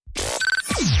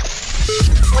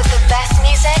best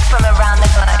music from around the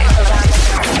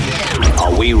globe.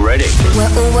 Are we ready?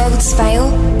 Where all worlds fail,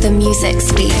 the music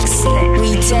speaks.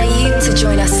 We dare you to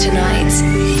join us tonight.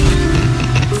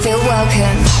 Feel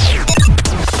welcome.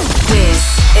 This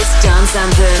is Dance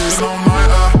Anthems. Staying all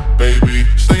night up, baby.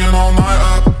 Staying all night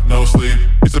up, no sleep.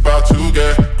 It's about to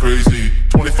get crazy.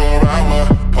 24-hour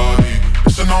party.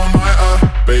 It's an all-nighter,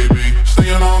 baby.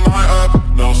 Staying all night up,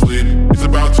 no sleep. It's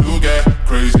about to get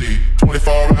crazy.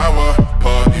 24-hour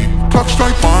party. Clock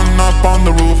strike 1 up on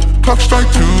the roof. Clock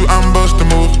strike 2, I'm busting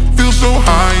moves. Feel so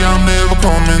high, I'm never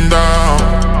coming down.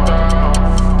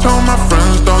 Tell my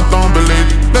friends, don't be late.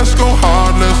 Let's go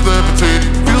hard, let's levitate.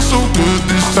 Feel so good,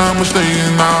 this time we're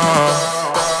staying out.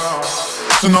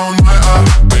 It's an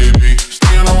all-nighter, baby.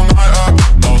 Staying all night up,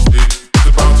 no sleep. It's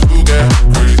about to get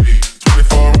crazy.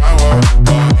 24-hour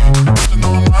party. It's an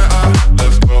all-nighter,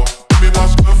 let's go. Give me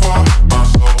what's good for my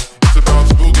soul. It's about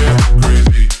to get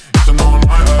crazy. It's an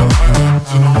all-nighter,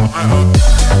 it's an all-nighter.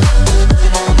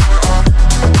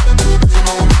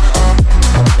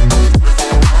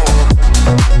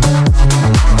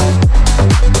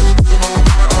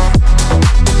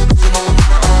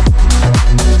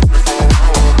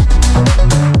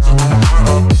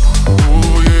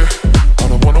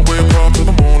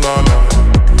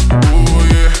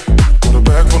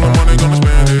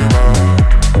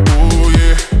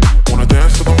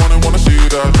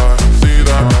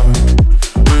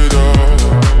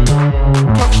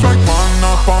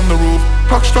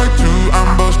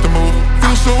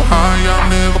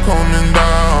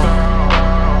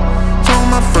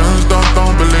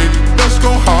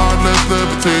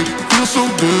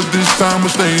 We're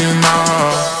staying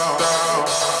out.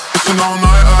 It's an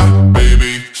all-nighter,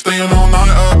 baby. Staying all night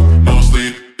up, no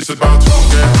sleep. It's about to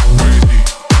get crazy.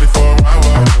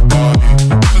 24-hour party.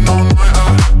 It's an all-nighter,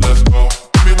 let's go.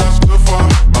 Give me what's good for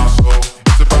my soul.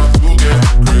 It's about to get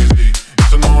crazy.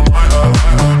 It's an all-nighter,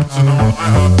 it's an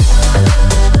all-nighter.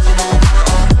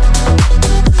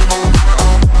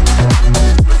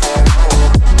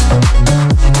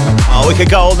 Oh, we could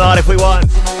go all night if we want.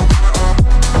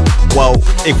 Well,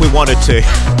 if we wanted to.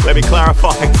 Let me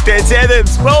clarify. Dance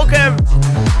Anthems, welcome!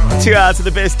 2 hours of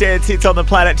the best dance hits on the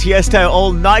planet. Tiesto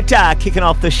all-nighter kicking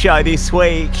off the show this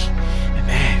week. And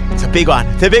man, it's a big one.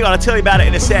 It's a big one. I'll tell you about it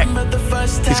in a sec.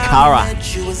 It's Kara.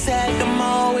 You was at the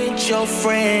mall with your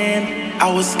friend. I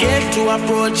was scared to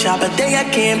approach her, but then I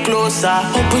came closer,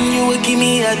 hoping you would give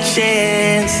me a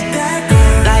chance.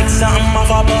 Like something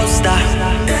off a poster.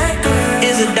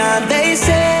 Is it dime they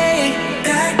say?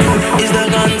 Is the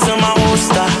gun to my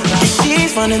holster?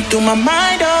 She's running through my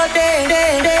mind all day.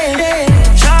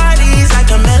 Charlie's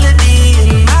like a melody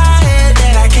in my head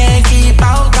that I can't keep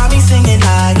out. Got me singing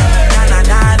like na na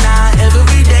na na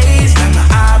every day. Like my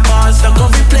iPod stuck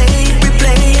on replay.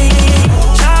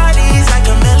 Charlie's like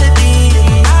a melody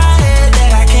in my head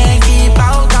that I can't keep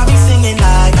out. Got me singing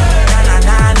like na na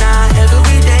na na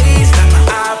every day. Like my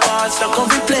iPod stuck on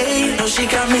replay. No, she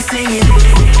got me singing.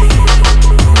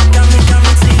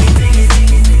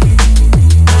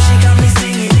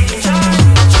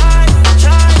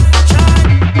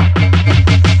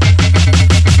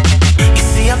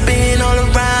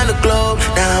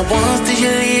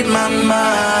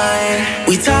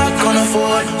 We talk on the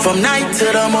phone from night to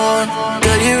the morn.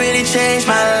 Girl, you really changed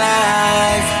my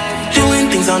life. Doing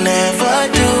things I'll never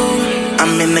do.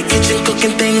 I'm in the kitchen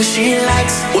cooking things she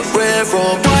likes. With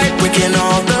railroad white, breaking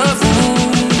all the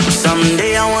rules.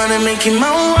 Someday I wanna make you my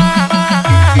wife.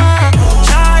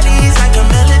 Charlie's like a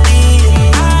melody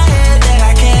in my head that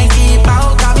I can't keep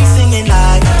out. Got me singing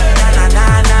like na na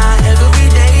na na every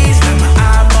day. Like my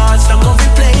iPod stuck on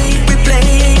replay.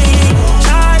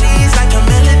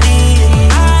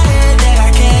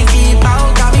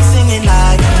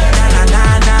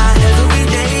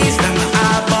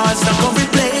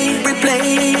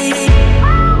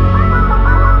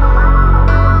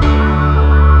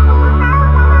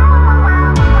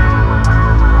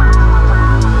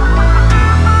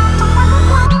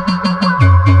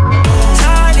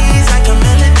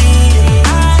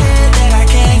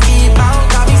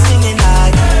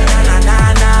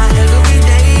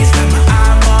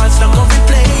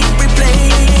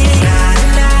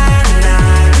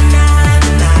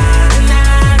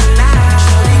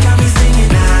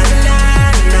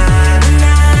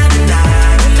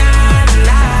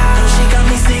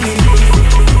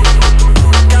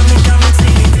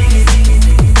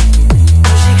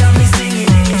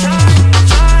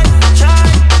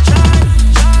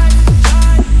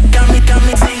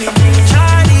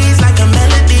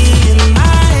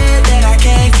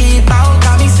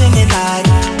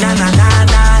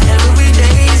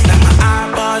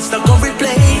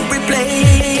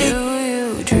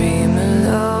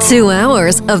 2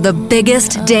 hours of the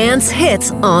biggest dance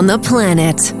hits on the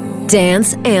planet.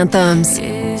 Dance Anthems.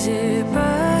 Is it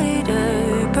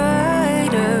brighter,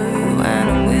 brighter when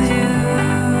I'm with you?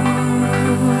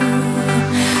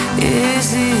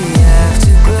 Is the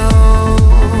afterglow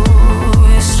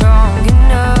strong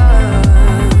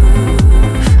enough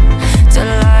to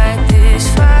light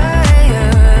this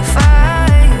fire,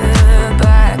 fire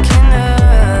back in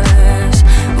us?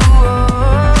 Ooh,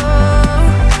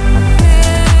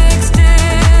 mixed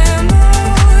emotions,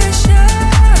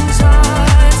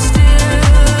 heart still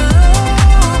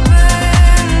open,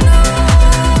 nowhere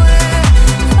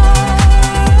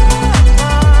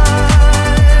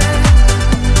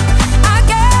I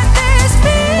get this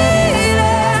feeling,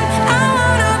 I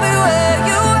wanna be where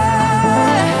you are.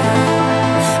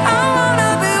 I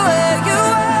wanna be where you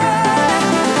are.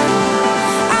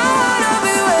 I wanna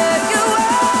be where you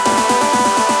are.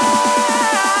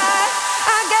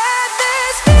 I get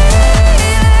this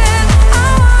feeling, I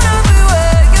wanna be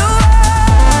where you are.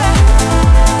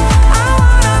 I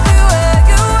wanna be where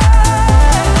you are.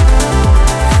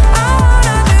 I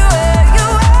wanna be where you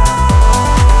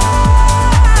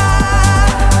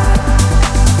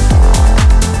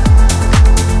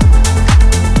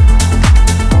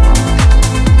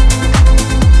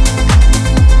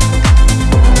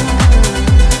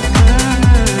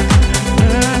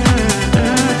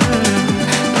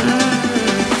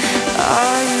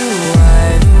Are you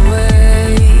wide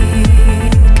awake,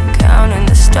 counting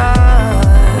the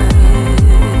stars,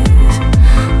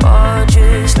 or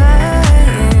just lying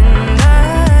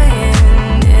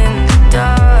in the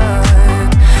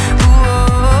dark?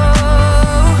 Whoa,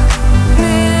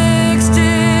 mixed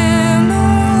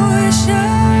emotions,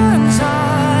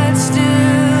 heart still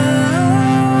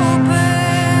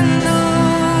open,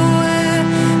 nowhere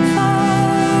far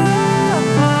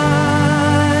apart.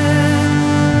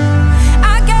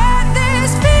 I get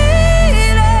this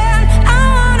feeling, I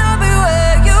wanna be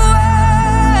where you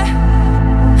are.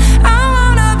 I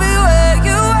wanna be where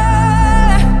you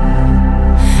are.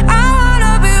 I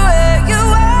wanna be where you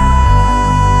are.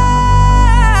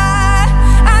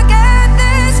 I get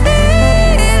this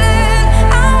feeling,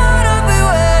 I wanna be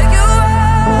where you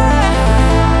are.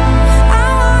 I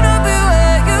wanna be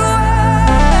where you are.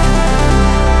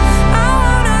 I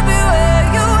wanna be where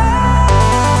you are.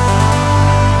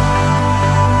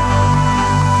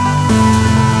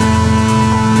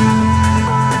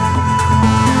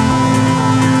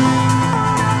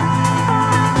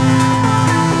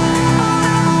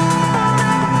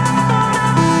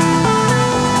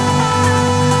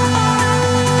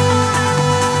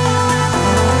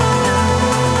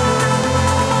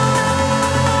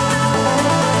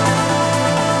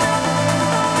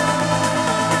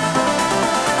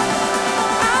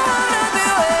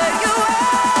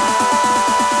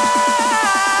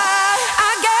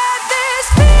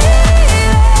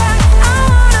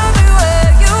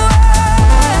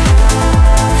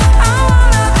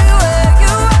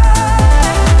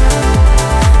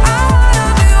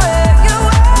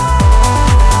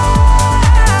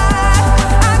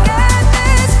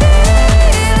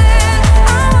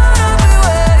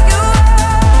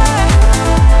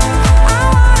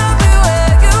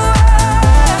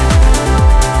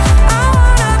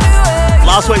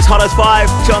 Last week's Hottest 5,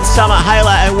 John Summer,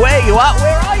 HAYLA, and Where You Are.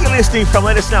 Where are you listening from?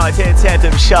 Let us know at Dance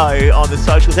Anthem Show on the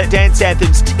socials, at Dance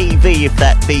Anthems TV, if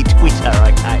that be Twitter,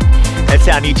 okay? That's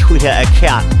our new Twitter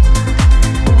account.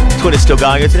 Twitter's still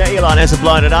going, isn't it? Elon hasn't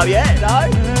blown it up yet, no?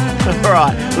 All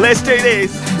right, let's do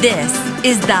this. This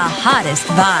is the hottest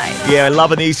vibe. Yeah,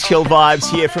 loving these chill vibes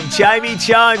here from Jamie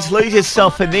Jones. Lose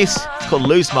yourself in this. It's called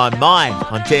Lose My Mind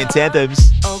on Dance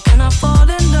Anthems. Oh, can I fall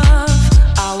in love?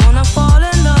 I wanna fall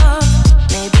in love.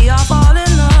 Maybe I'll fall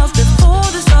in love before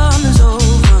the summer's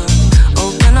over.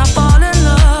 Oh, can I fall in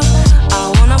love?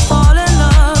 I wanna fall in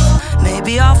love.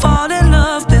 Maybe I'll fall in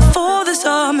love before the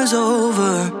summer's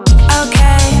over.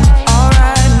 Okay,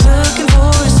 alright, I'm looking for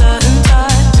a certain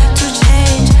type to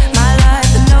change my life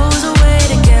that knows a way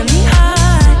to get me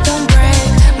high. Don't break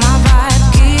my vibe,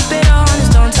 keep it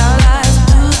honest, don't tell lies.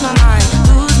 Lose my mind,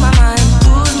 lose my mind,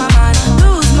 lose my mind,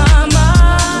 lose my mind.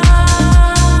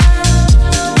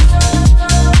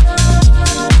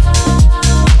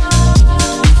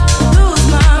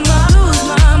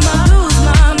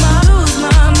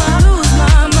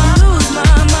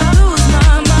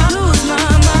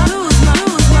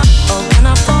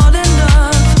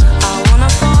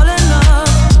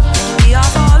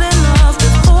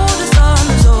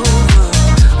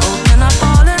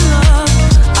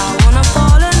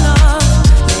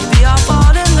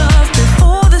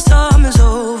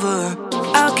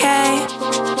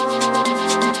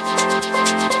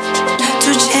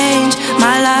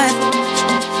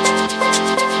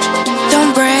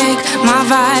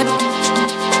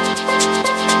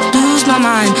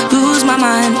 mind, lose my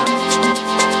mind.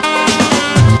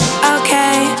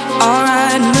 Okay,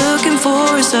 alright, looking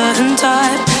for a certain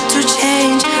type to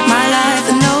change my life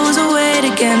that knows a way to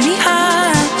get me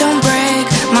high. Don't break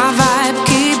my vibe,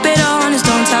 keep it honest,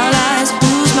 don't tell lies.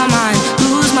 Lose my mind,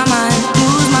 lose my mind,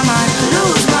 lose my mind,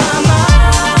 lose my mind.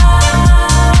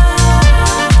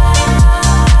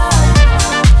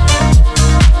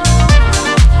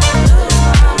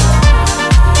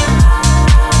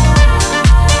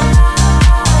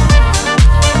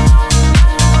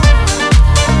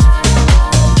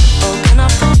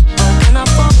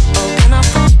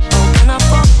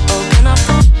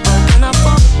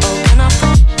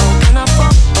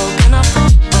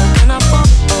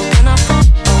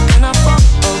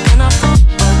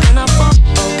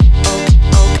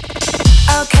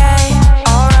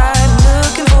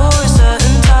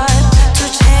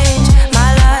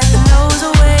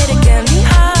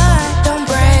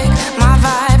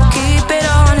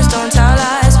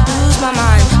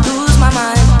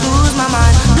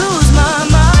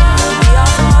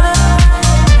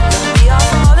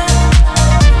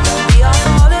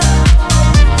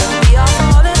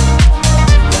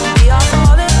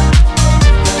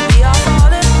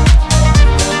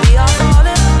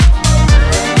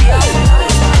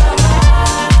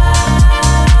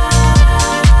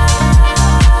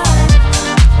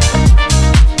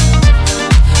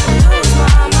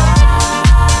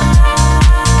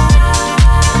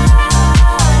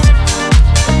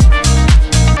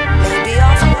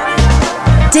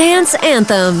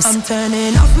 Anthems. I'm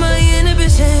turning off my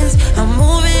inhibitions. I'm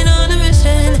moving on a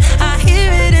mission. I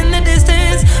hear it in the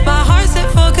distance. My heart's set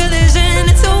for collision.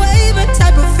 It's a wave, a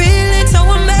type of feeling so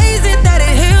amazing that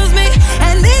it heals me.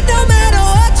 And it don't matter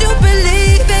what you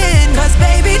believe in. Cause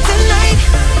baby, tonight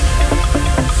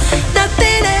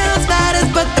nothing else matters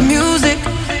but the music.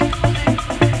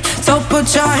 So put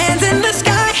your hands in the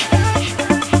sky.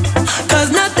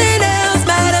 Cause nothing else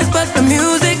matters but the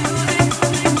music.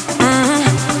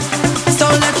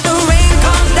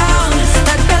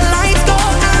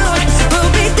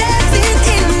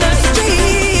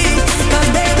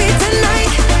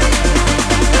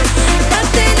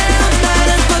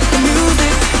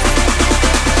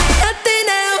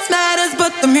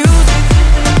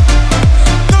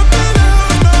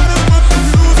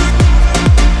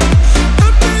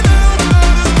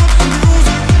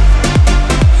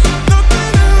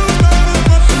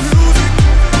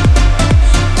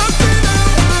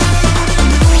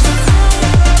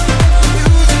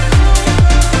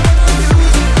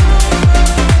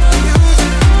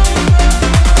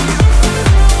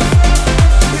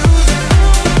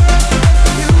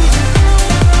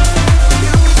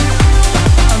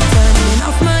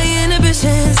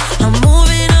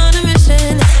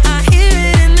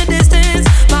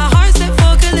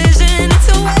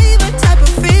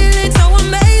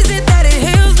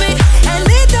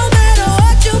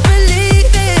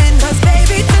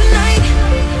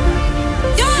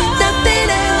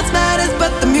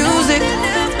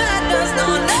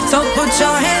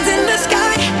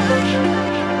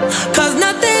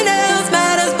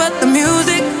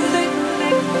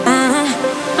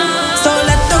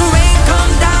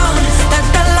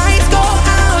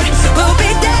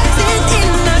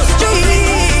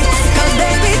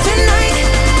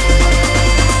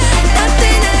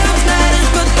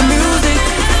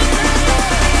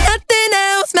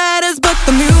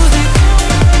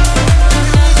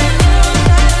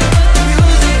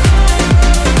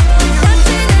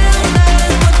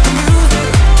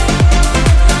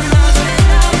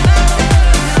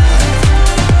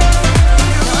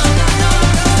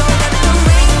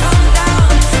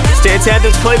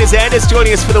 Anthems, Kaleena Zanders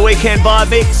joining us for the weekend vibe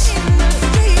mix.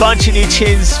 Bunch of new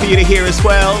tunes for you to hear as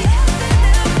well.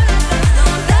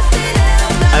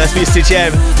 And that's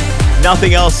MISTAJAM.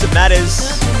 Nothing else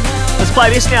matters. Let's play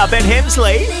this now. Ben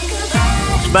Hemsley.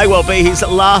 Which may well be his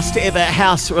last ever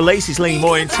house release. He's leaning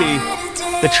more into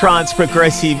the trance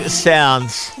progressive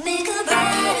sounds.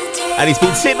 And he's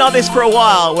been sitting on this for a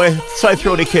while. We're so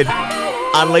thrilled he could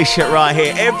unleash it right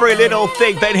here. Every little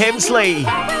thing. Ben Hemsley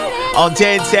on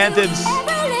Dance Anthems.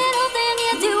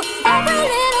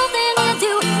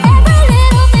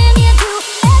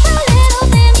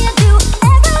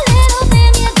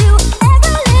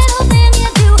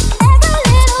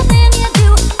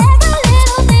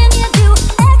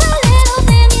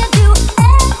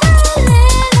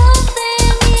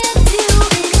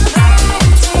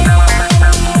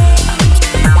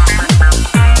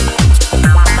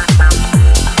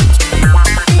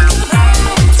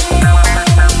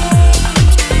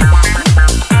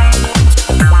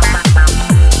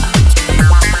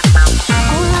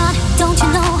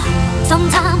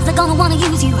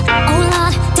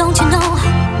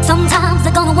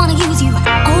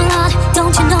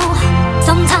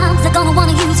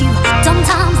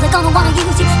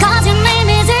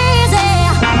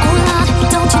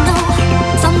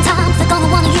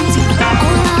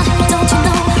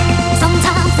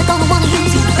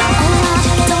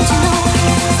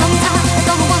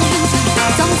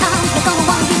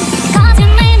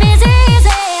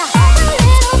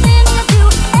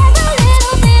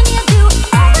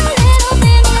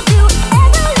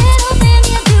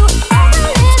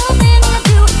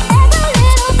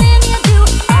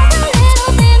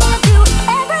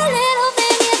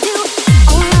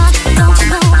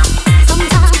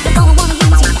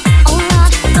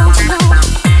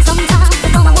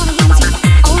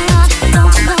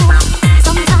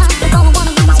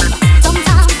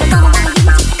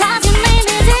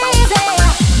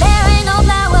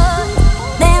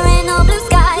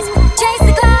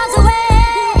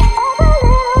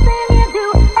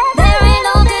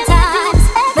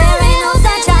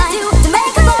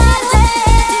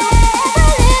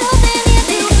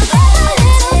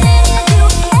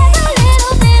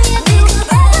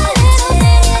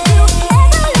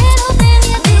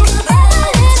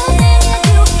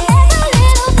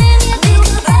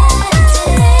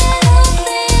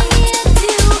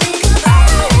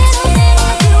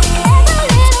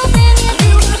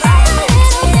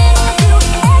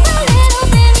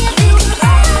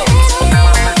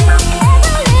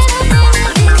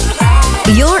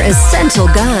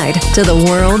 unofficial guide to the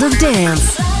world of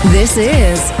dance. This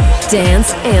is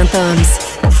Dance Anthems.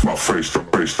 Off my face,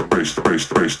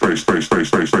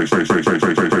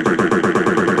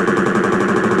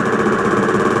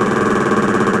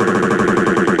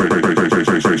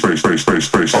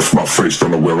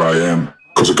 don't know where I am,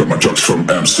 'cause I got my drugs from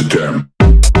Amsterdam.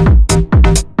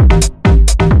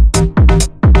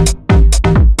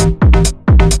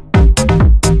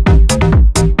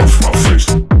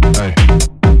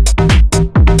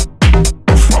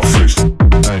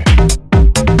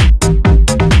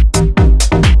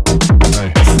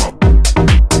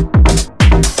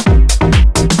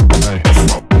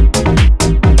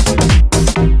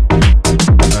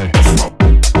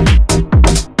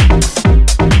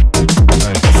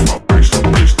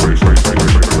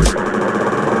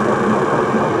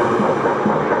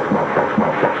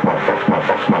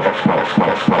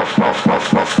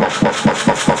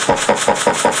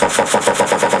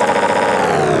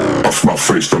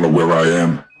 Don't know where I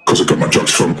am, 'cause I got my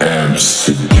drugs from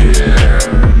Amsterdam.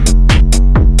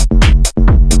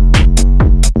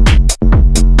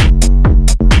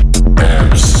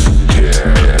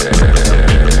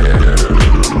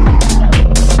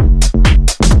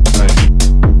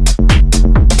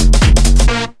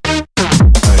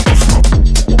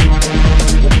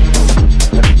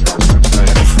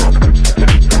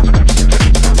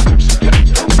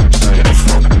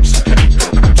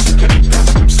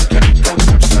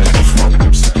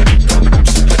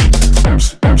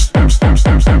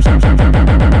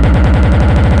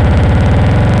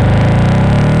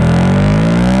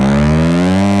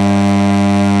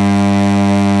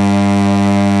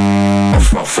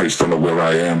 Don't know where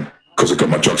I am, 'cause I got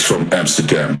my drugs from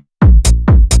Amsterdam.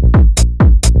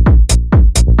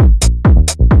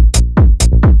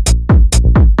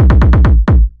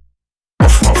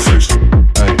 Off my face,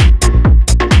 hey.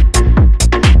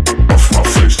 Off my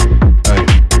face, hey.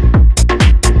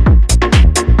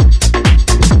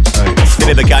 Been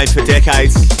in the game for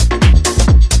decades,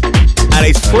 and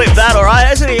he's flipped that, alright,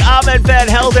 hasn't he? Armand van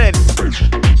Helden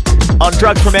on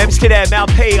Drugs from Amsterdam. Now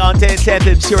P on Dance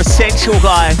Anthems, your essential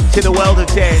guy to the world of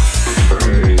dance.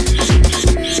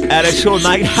 And it's Sean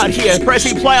Maynard here,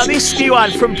 pressing play on this new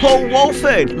one from Paul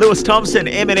Woolford, Thompson,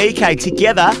 MNEK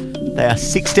together. They are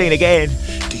 16 again.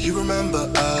 Do you remember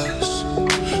us?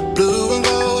 Blue and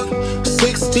gold,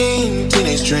 16,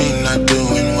 teenage dream, not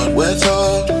doing what we're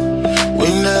told. We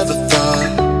never thought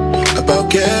about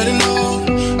getting old.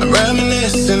 I'm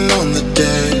reminiscing on the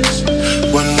days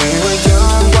when we were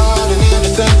young, wild and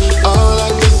innocent, all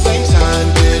at the same time.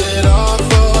 Did it all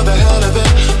for the hell of it,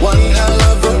 one hell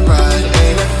of a ride.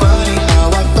 Ain't it funny how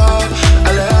I thought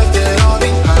I left it all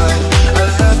behind? I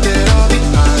left it all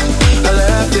behind. I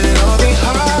left it all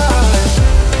behind.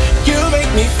 You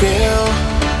make me feel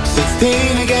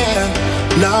 16 again.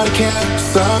 Not a camp,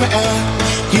 summer end.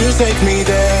 You take me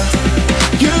there.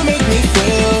 You make me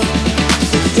feel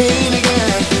 16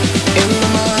 again. In my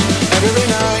mind, every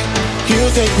night. You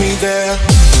take me there.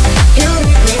 You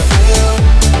make me feel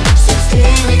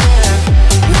 16 again.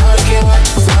 Not a camp,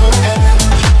 summer end.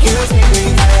 You take me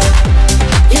there.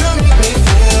 You make me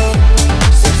feel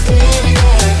 16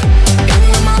 again. In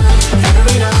my mind,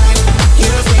 every night.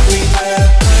 You take me there.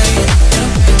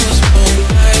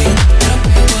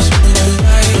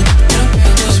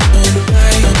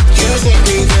 You take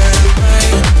me there.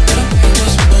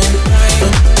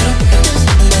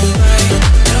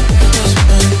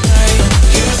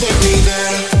 You take me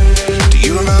there. Do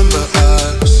you remember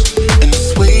us in the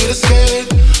sweet escape?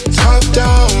 Top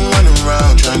down, running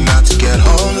around, trying not to get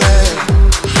home late.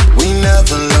 We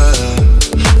never learned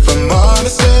from our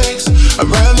mistakes. I'm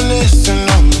reminiscing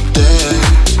on the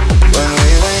days when we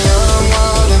were young,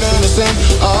 wild and innocent,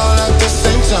 all at the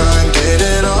same time. Did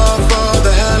it all for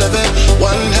the hell of it,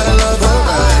 one hell of a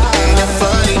ride. Ain't it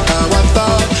funny how I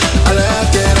thought I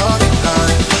left it all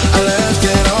behind? I left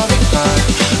it all behind.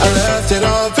 I left it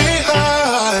all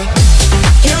behind.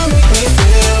 You make me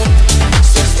feel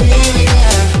 16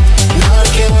 again. Not a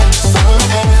kid, some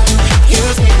end. You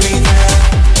take me there.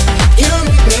 You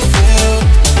make me feel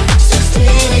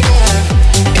 16 again.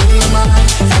 In my mind,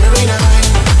 every night.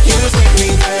 You take me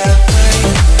there.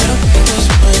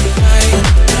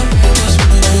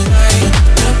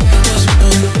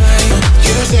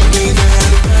 You take me there.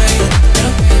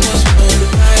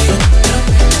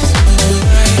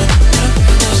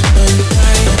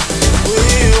 We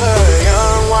were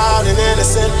young, wild and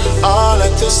innocent, all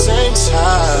at the same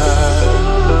time.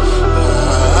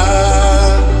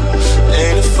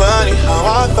 Ain't it funny how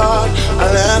I thought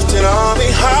I left it all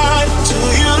behind?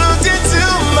 Till you looked into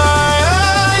my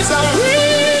eyes, I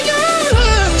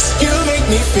realized you make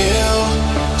me feel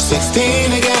 16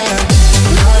 again.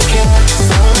 No, I can't,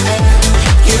 so end.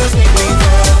 You take me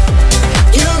there.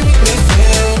 You make me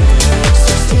feel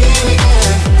 16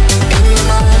 again. In my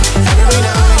mind, every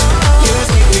night. You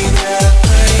take me there.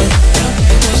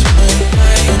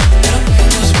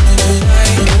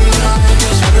 In my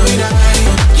mind, every night.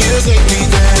 You take me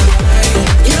there.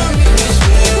 You make me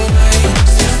feel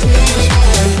 16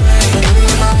 again.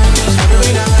 In my mind,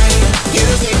 every night. You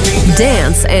take me there.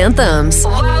 Dance Anthems.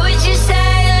 Why would you say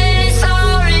that it's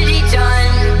already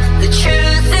done? The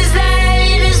truth is that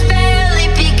it has barely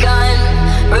begun.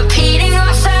 Repeating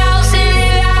ourselves and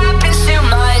it happens too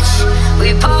much.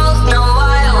 We both know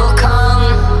why it will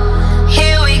come.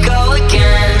 Here we go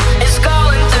again. It's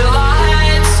going through our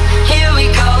heads. Here we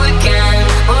go again.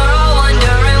 We're all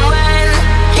wondering when.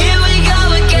 Here we go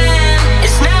again.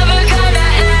 It's never gonna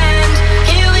end.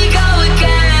 Here we go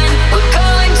again. We're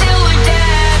going till we're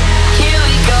dead. Here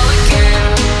we go again.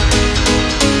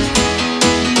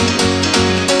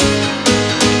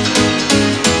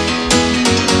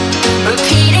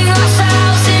 Repeating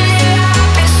ourselves and it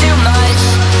happens too much.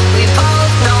 We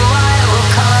both know why it will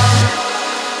come.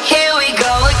 Here we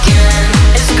go again.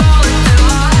 It's going through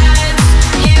our heads.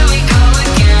 Here we go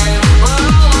again. We're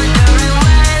all wondering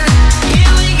when.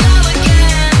 Here we go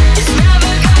again. It's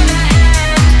never gonna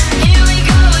end. Here we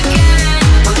go again.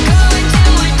 We're going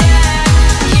till we're dead.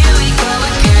 Here we go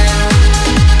again.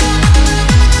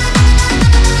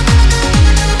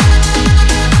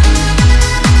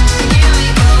 Here we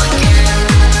go again.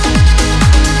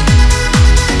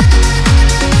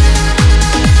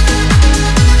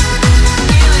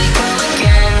 Here we go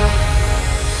again.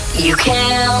 You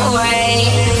can't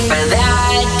wait for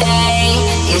that day.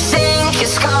 You think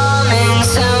it's coming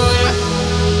soon.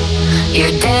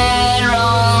 You're dead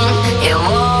wrong. It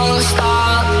won't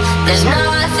stop. There's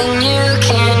nothing you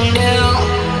can do.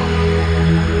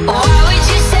 Why would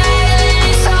you say that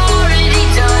it's already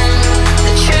done?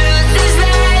 The truth is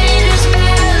that it has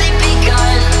barely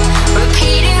begun.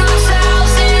 Repeating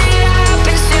ourselves and it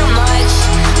happens too much.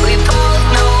 We both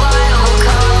know why it will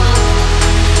come.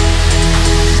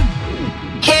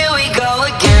 Here we go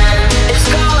again. It's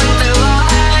going through our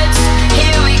heads.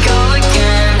 Here we go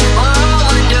again. We're all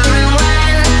wondering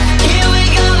when. Here we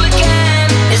go again.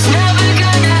 It's never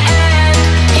gonna end.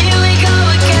 Here we go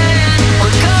again.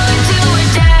 We're going till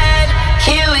we're dead.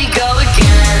 Here we go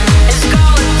again. It's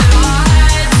going through our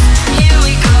heads. Here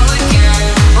we go again.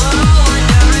 We're all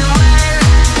wondering when.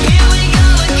 Here we go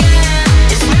again.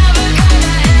 It's never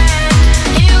gonna end.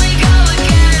 Here we go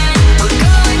again. We're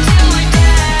going till we're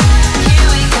dead. Here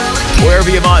we go again. Wherever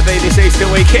you might be this Easter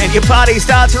weekend, your party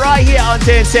starts right here on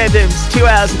Dance Anthems. 2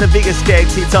 hours of the biggest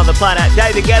dance hits on the planet.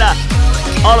 David Guetta,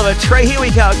 Oliver Tree. Here we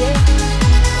go again.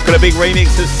 Got a big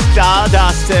remix of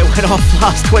Stardust that went off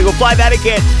last week. We'll play that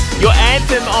again. Your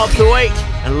anthem of the week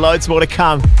and loads more to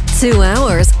come. 2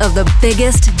 hours of the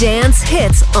biggest dance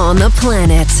hits on the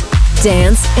planet.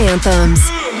 Dance Anthems.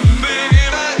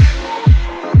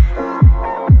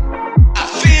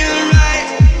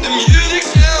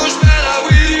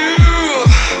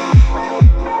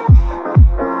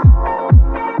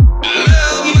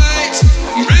 Love might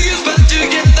bring us back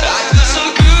together.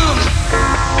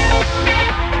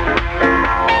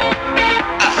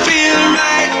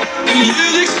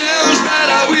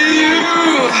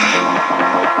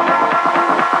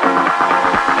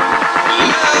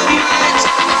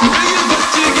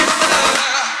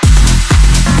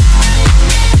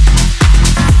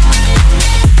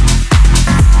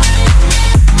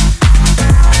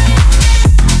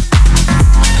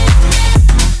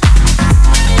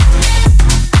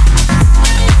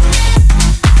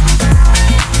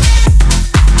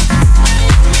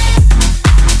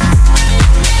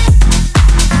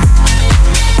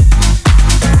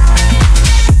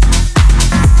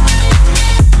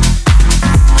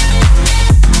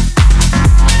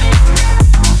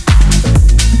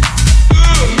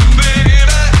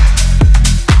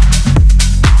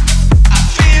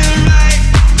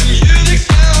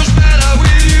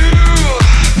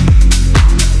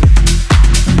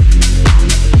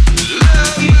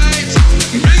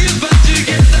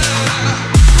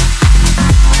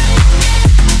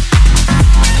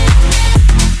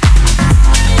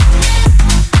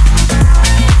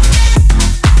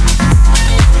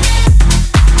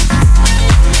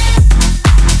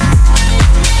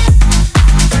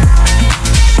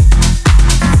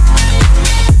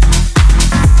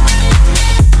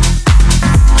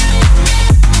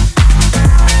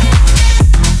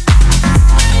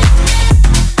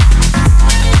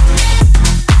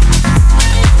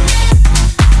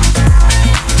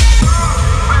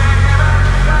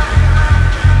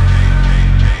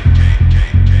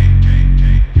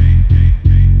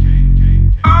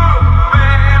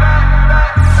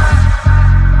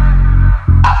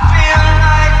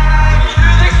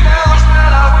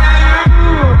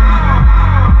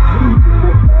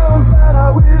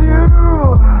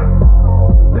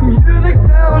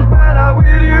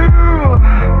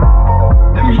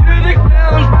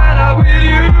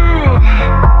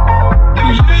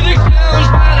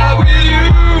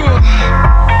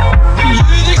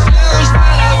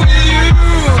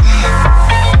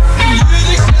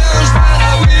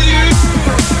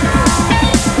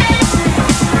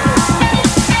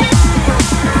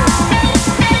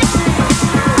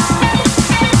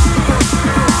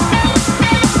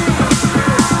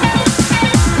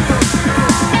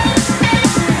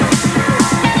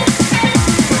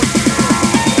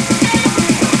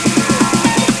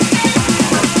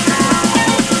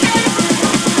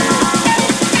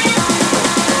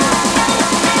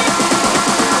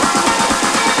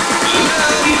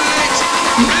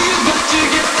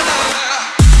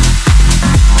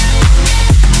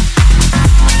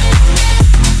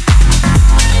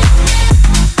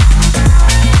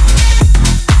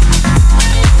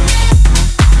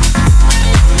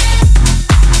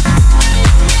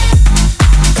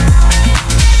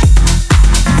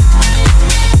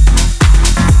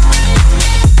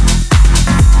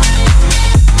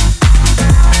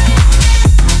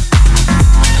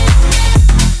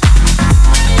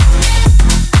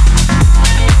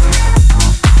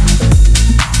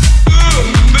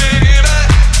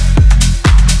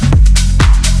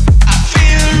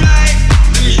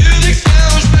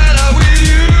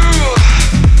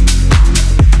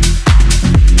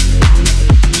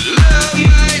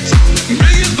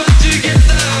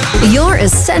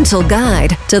 gentle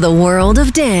guide to the world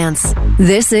of dance.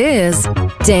 This is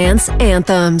Dance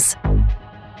Anthems.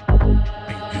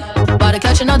 About to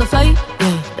catch another flight,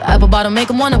 yeah. The apple bottom make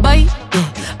 'em wanna bite, yeah.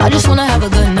 I just wanna have a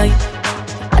good night.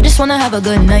 I just wanna have a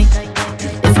good night.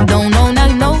 If you don't know, now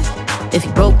you know. If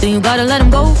you broke, then you gotta let him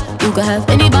go. You could have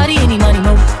anybody, any money,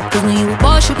 no. Cause when you a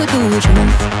boss, you could do what you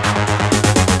want.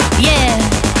 Yeah,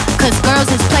 cause girls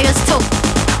is players too.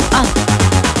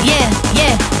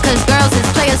 Yeah, cause girls is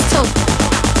players too.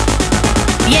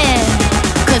 Yeah,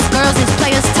 cause girls is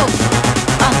players too.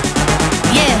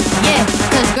 Yeah,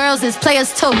 cause girls is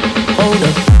players too. Hold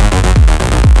up.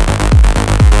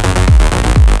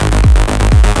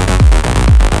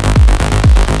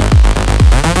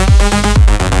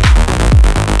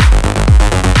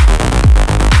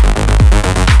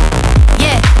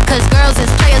 Cause girls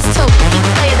is players too. Keep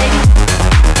it playing, baby.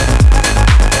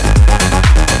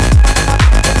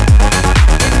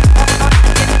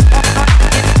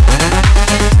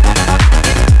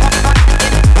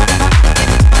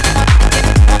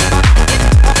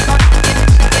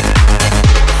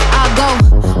 I go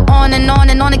on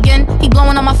and on again. He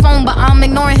blowing on my phone, but I'm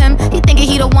ignoring him. He thinking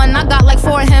he the one, I got like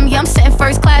 4 of him. Yeah, I'm sitting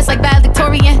first class like bad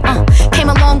Victorian. Came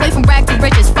a long way from rag to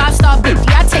riches. 5-star bitch,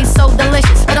 yeah, I taste so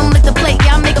delicious. Let him lick the plate,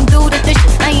 yeah, I make him do the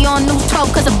dishes. Now he on news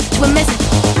 12 cause a bitch we're missing.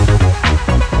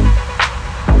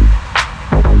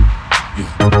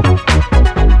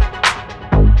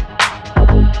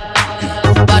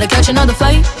 About to catch another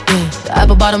flight, yeah. The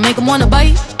apple bottom make him wanna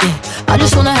bite, yeah. I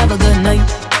just wanna have a good night.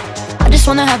 I just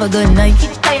wanna have a good night.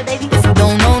 Keep it playing, baby. If you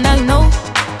don't know, now you know.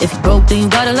 If you broke, then you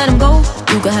gotta let him go.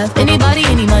 You could have anybody,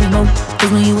 any money, no.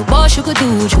 Cause when you a boss, you could do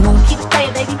what you want. Keep it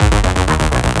playing, baby.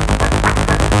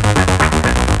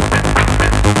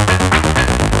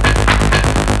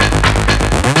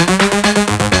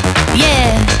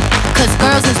 Yeah, cause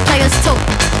girls is players too.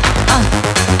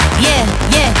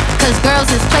 Yeah, cause girls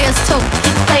is players too.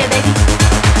 Keep it playing, baby.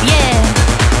 Yeah,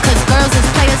 cause girls is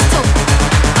players too.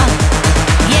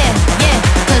 Yeah,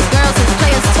 cause girls is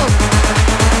players too.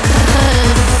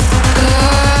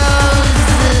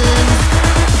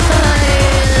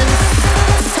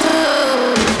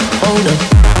 Hold up.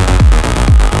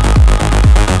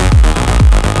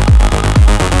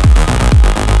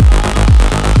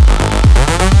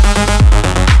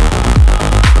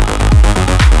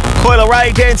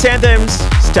 LERAY, Dance Anthems.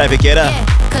 It's David Guetta.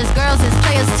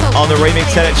 On the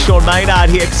remix, and it's Sean Maynard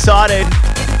here. Excited,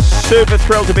 super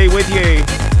thrilled to be with you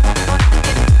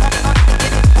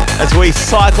as we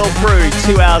cycle through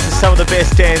 2 hours of some of the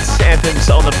best dance anthems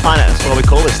on the planet. That's why we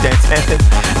call this Dance Anthems.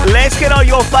 Let's get on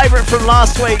your favourite from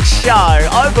last week's show.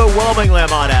 Overwhelmingly, I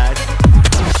might add.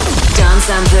 Dance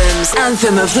Anthems,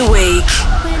 Anthem of the Week.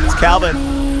 It's Calvin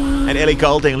and Ellie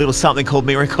Goulding, a little something called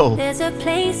Miracle. There's a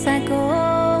place I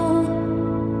go,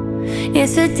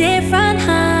 it's a different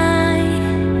high.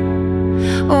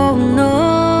 Oh no,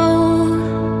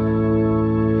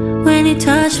 when you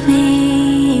touch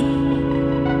me,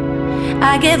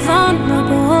 I get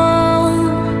vulnerable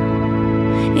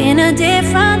in a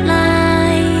different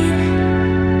light.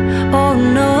 Oh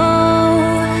no.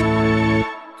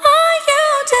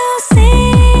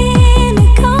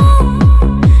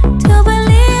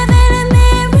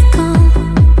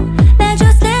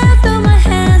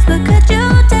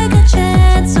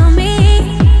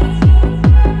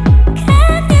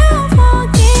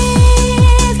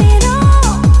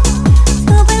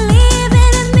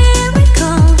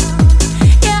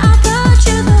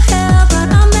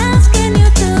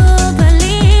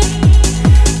 Believe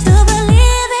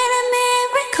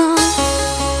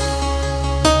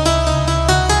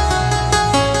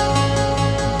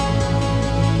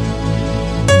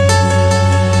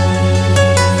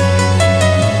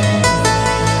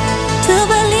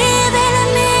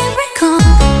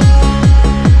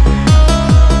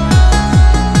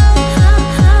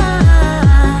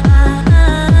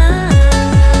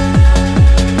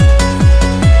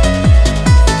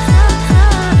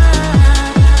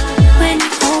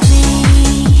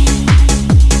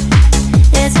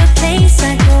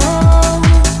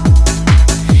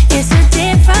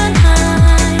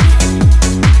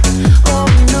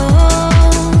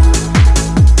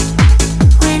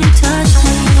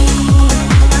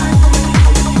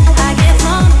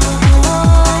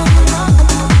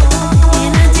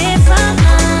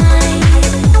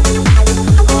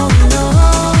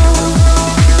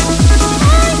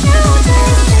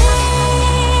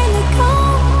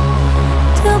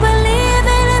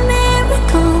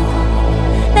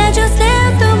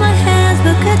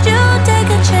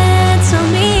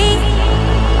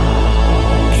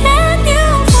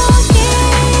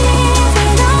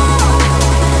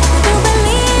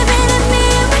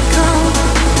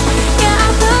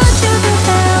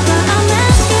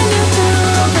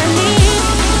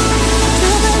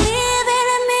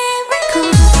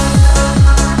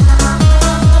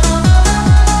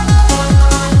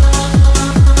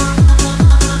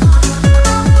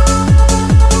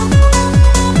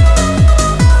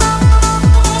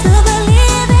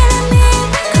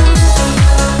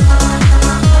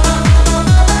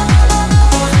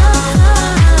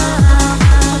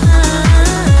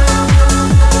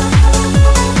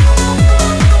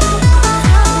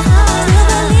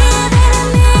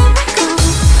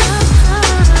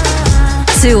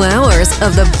 2 hours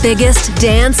of the biggest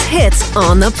dance hits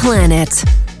on the planet.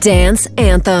 Dance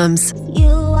Anthems.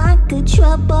 You are good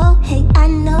trouble. Hey, I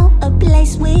know a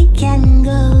place we can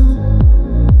go.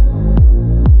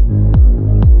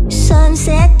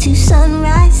 Sunset to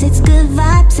sunrise, it's good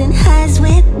vibes and highs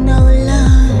with no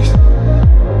lows.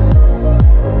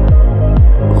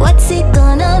 What's it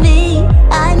gonna be?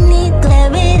 I need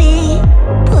clarity.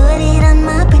 Put it on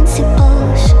my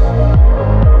principles.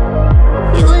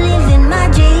 You live in my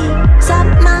dreams, up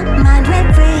my mind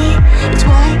rent free. It's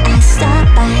why I stop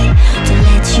by to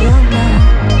let you know.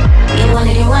 You want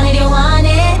it, you want it, you want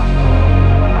it.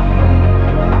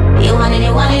 You want it,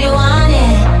 you want it, you want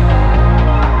it.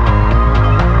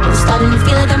 I'm starting to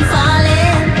feel like I'm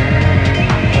falling.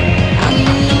 I'm in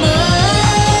the mood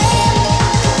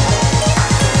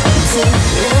to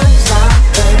lose all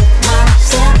of my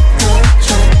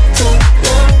self-control. To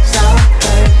lose all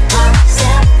of my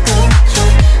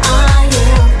self-control. Are you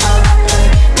all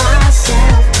of my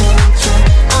self-control?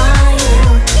 Are you?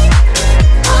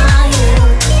 Are you?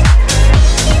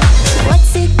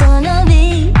 What's it gonna be?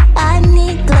 I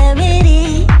need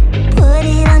clarity. Put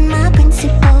it on my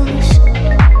principles.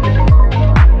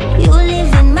 You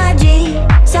live in my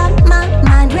dreams, up my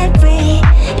mind rent free.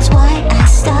 It's why I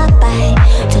stop by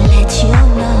to let you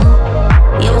know.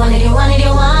 You want it, you want it,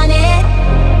 you want it.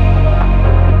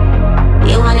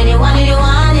 You want it, you want it, you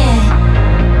want it.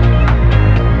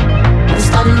 I'm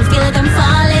starting to feel like I'm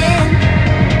falling.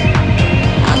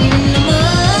 I'm in the mood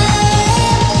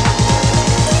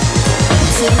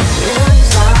to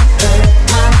lose all of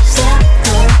my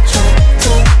self-control.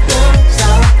 To lose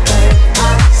all of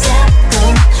my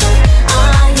self-control.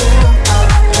 Are you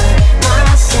all of my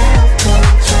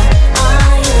self-control?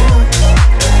 Are you?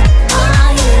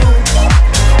 Are you?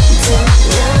 To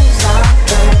lose all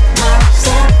of my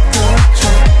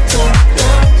self-control. To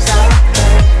lose all of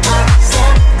my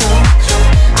self-control.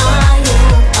 Are you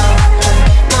all of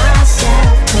my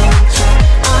self-control?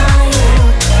 Are you?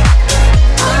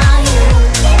 Are you?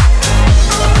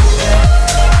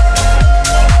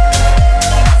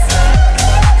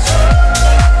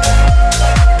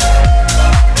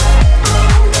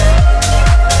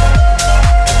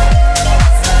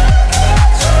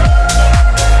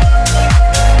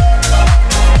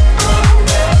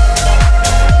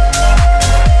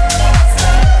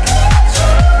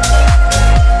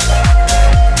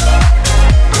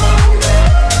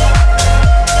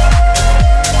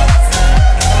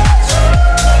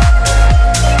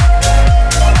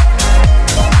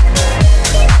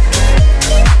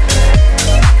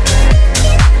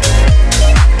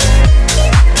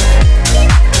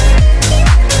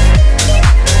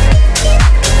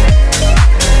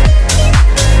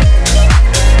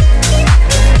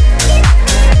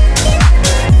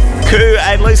 Coup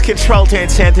and Loose Control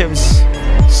Dance Anthems.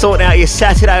 Sorting out your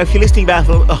Saturday. If you're listening back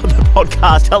on the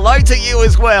podcast, hello to you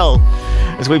as well.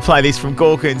 As we play this from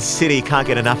Gorgon City. Can't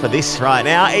get enough of this right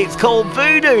now. It's called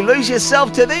VOODOO. Lose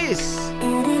yourself to this.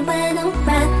 And it went on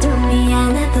right through me.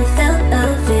 I never felt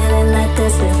a feeling like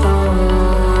this before.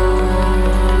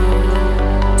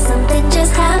 Something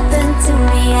just happened to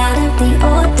me out of the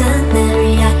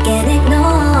ordinary. I can't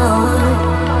ignore.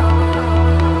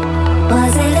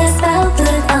 Was it a spell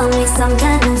put on me? Some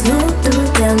kind of voodoo?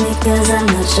 Tell me, 'cause I'm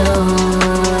not sure.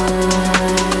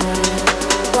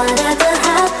 Whatever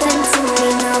happened to me,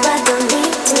 no, I don't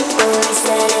need to worry.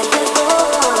 Said it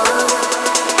before.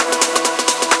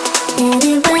 And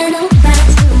it went on back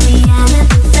to me. I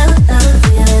never felt a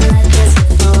feeling like this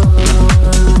before.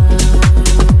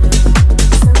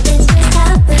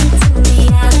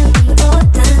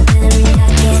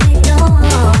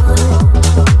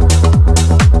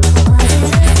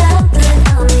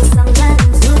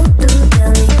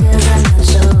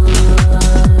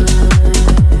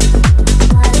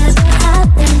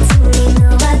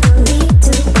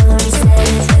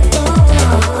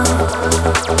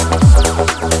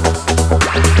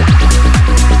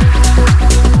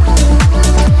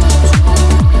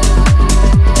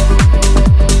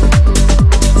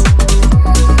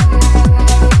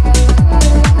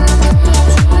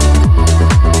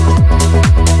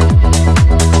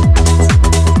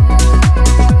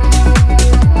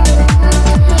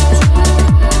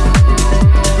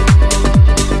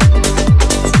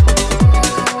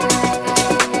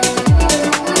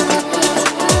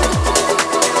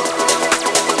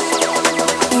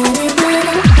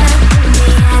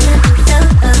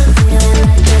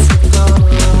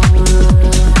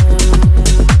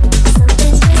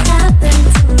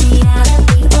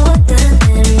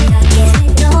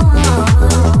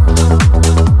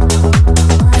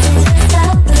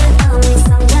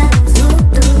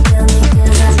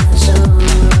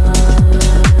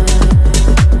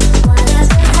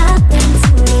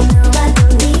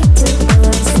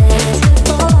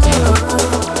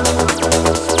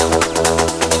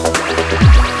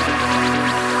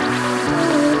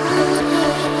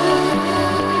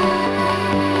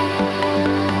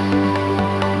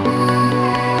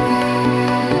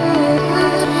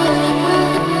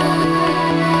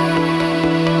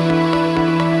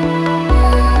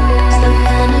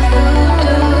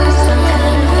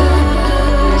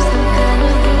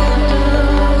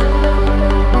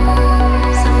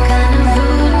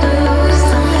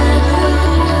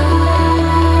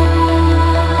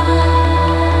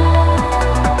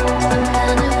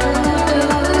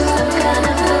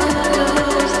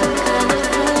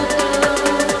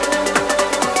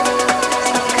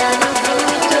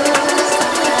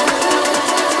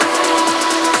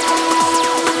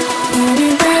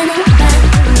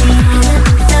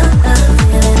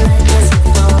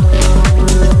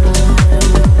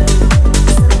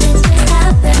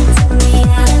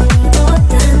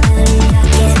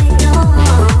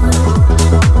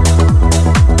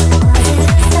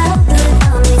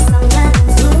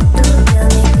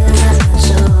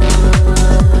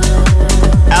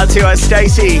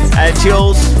 Stacey and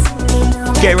Jules.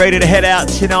 Get ready to head out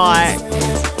tonight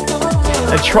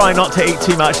and try not to eat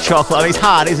too much chocolate. I mean, it's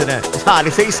hard, isn't it? It's hard.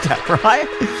 It's Easter, right?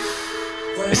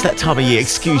 It's that time of year.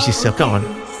 Excuse yourself. Go on.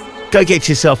 Go get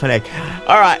yourself an egg.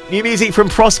 All right. New music from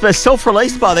PROSPA,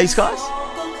 self-released by these guys.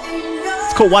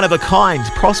 It's called One of a Kind.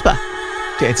 PROSPA.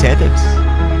 Dance Anthems.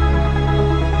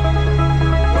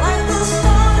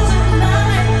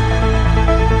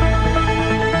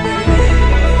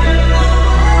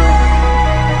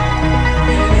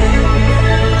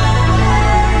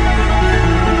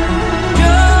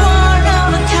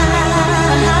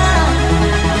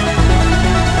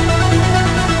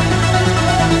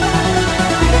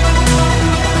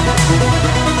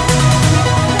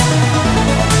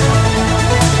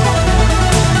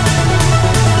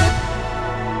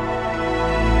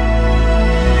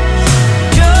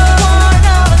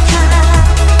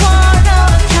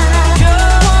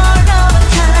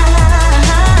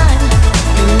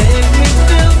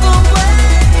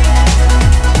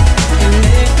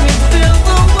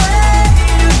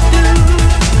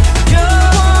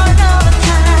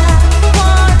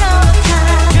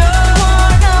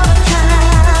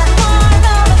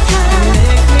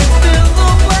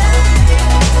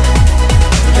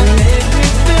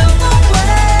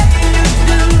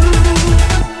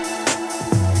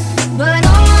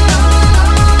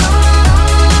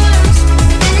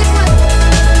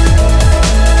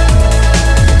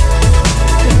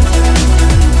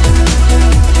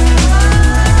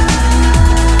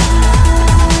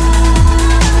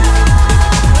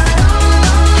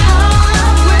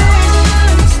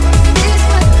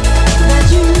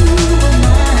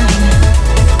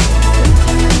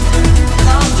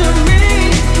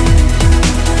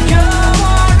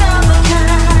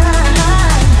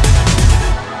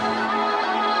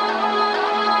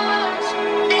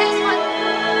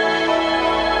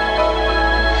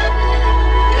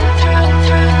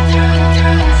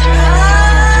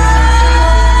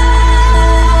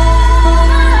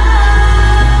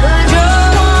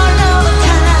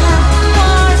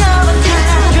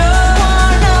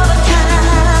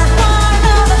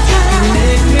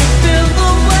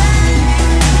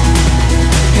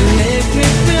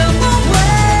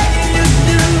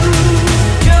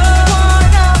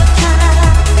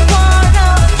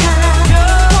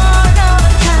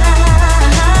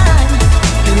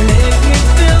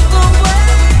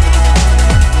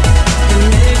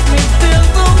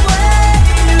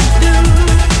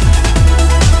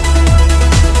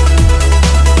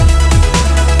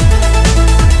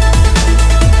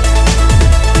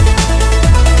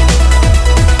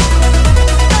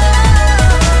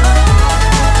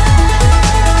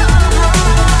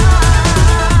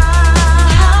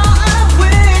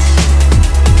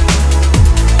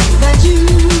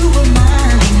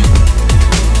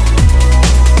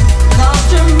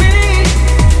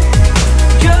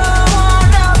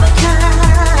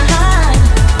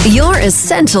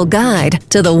 Essential guide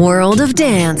to the world of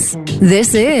dance.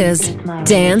 This is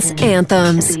Dance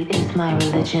Anthems. The beat is my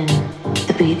religion.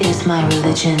 The beat is my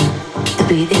religion. The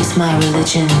beat is my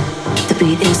religion. The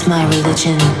beat is my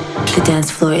religion. The dance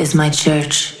floor is my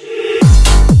church.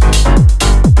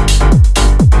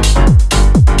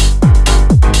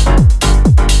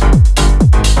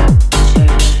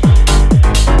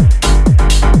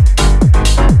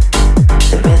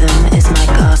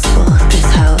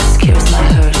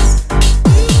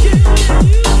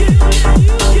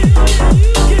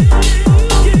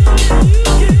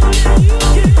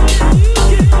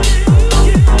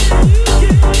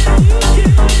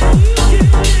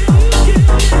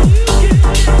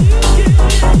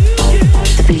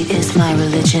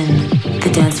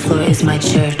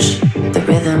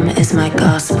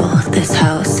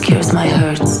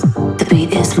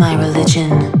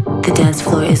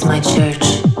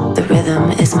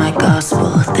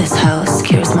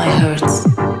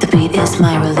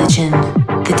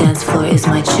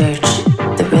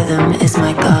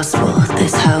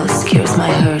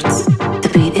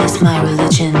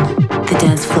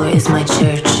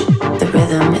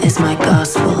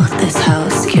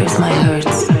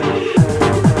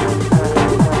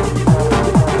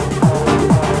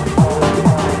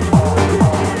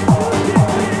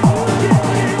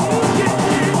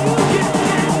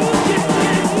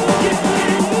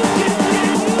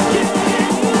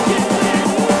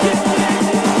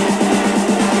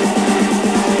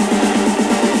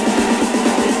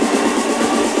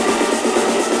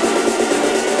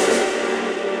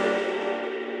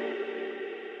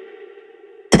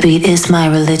 The beat is my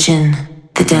religion.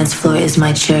 The dance floor is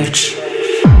my church.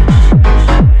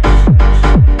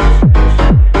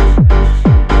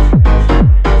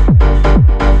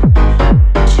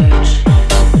 Church.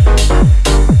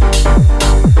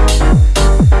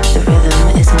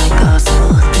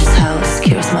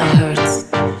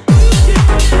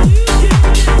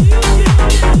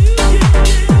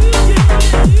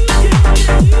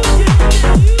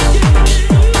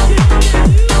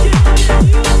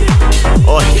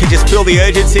 Feel the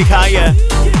urgency, can't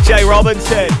you? Jay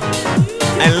Robinson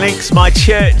and Liinks, My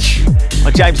Church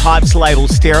on James Hype's label,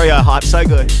 Stereo Hype. So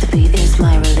good. The beat is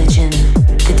my religion.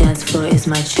 The dance floor is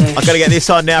my church. I've got to get this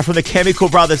on now from the Chemical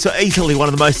Brothers, so easily one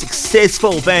of the most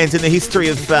successful bands in the history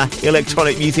of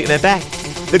electronic music. They're back.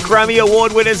 The Grammy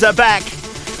Award winners are back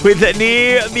with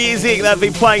new music they've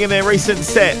been playing in their recent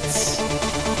sets.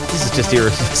 This is just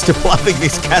irresistible. Loving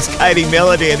this cascading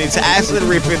melody and this acid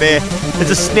riff in there.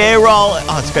 There's a snare roll.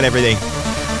 Oh, it's got everything.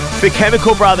 The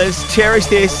Chemical Brothers, cherish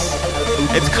this.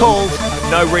 It's called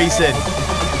No Reason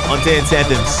on Dance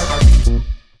Anthems.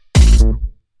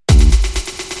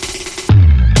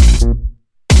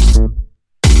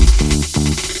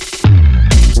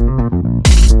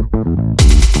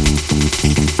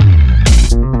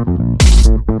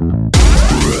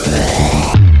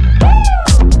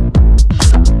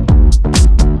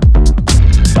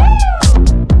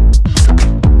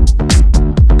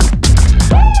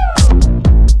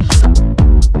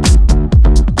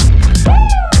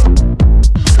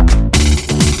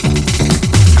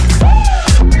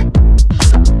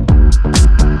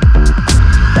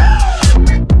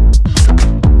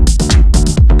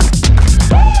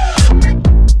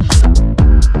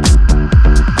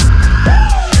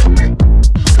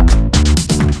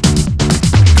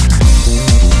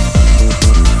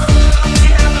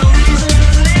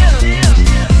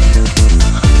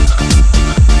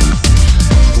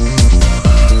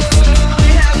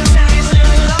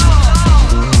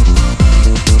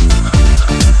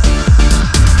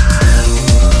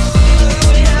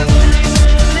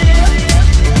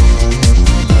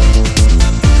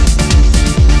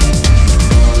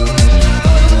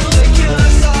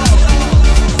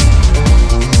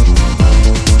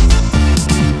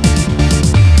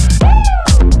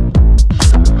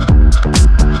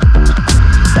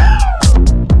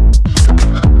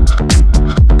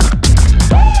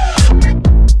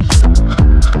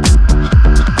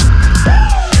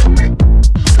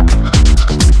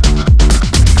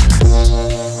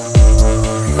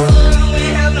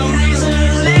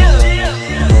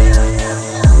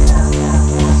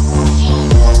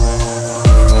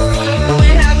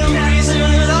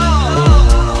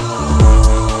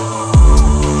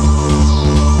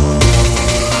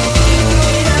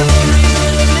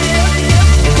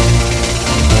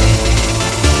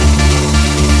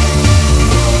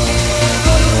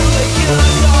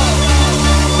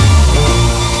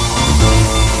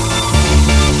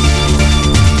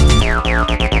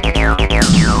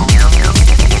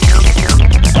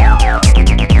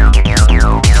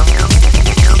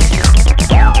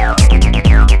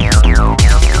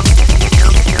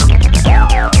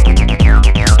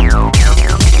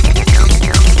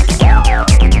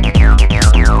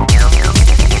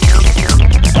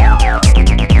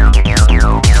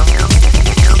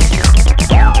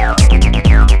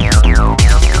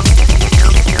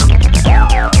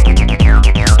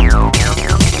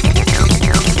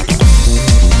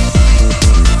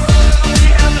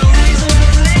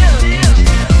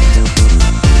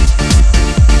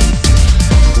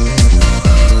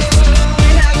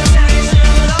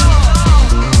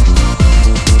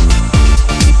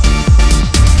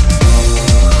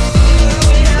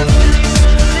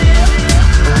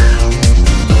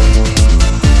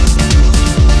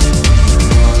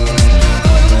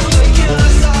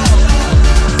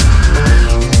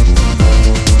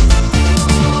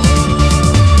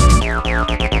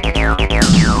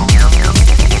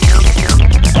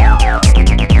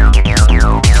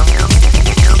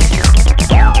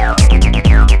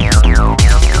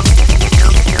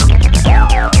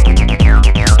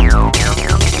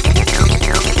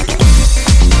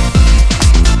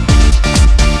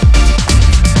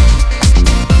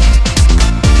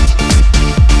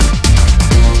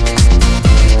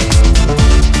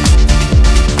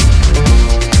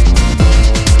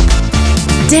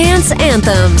 Dance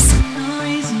Anthems.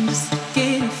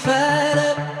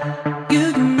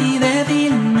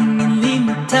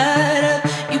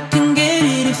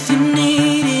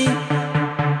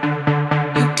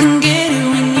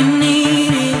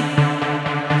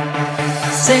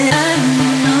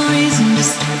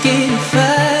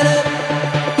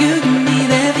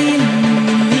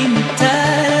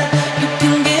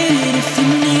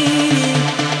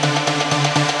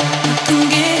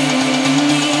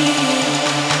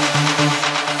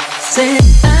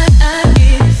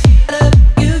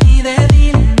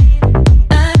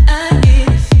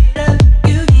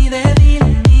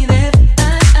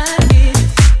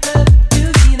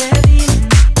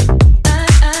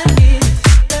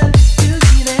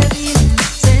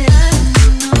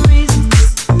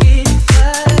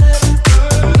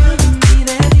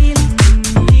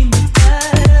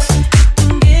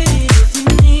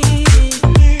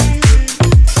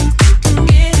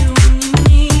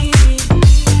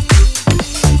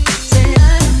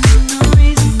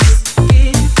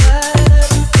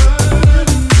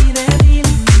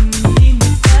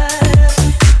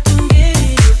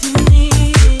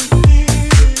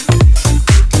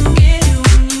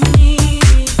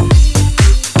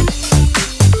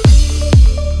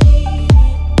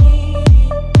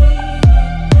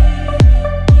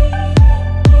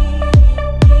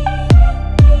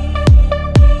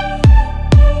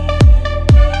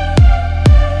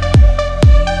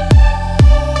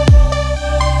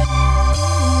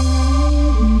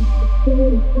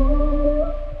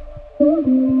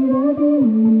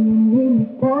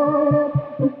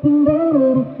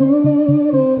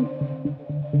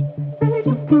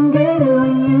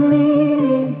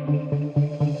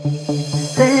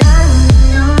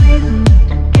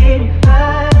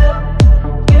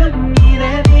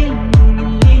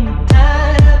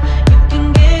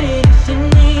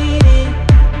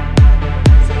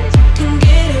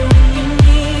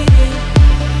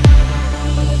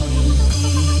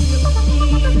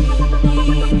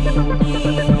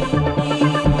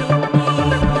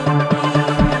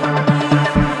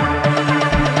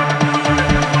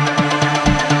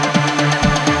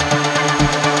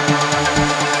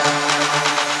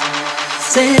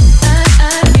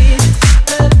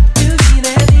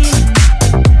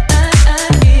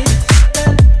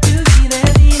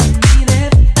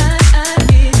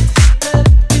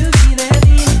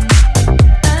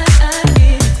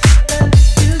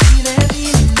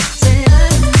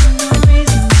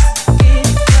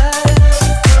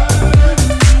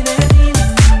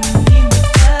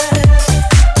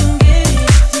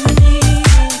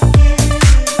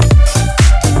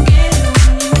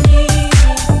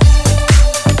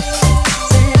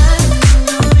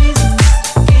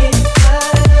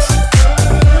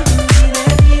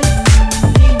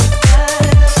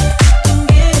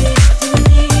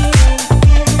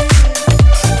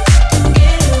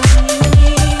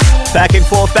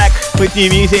 with new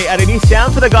music and a new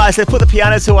sound for the guys. They put the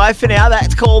pianos away for now.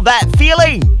 That's called That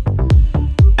Feeling.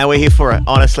 And we're here for it,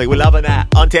 honestly. We're loving that.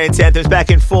 On Dance Anthems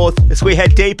back and forth as we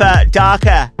head deeper,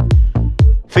 darker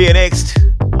for you next.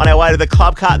 On our way to the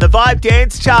club cart and the Vibe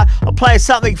Dance Chart, I'll play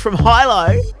something from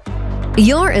HAYLA.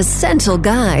 Your essential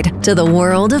guide to the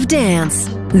world of dance.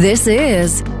 This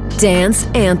is Dance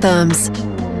Anthems.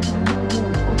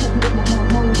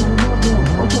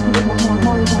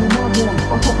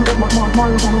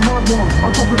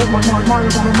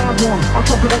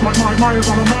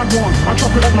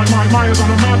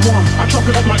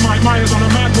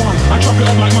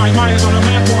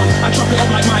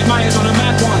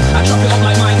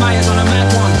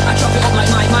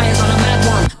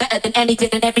 Better than anything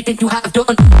and everything you have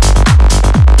done.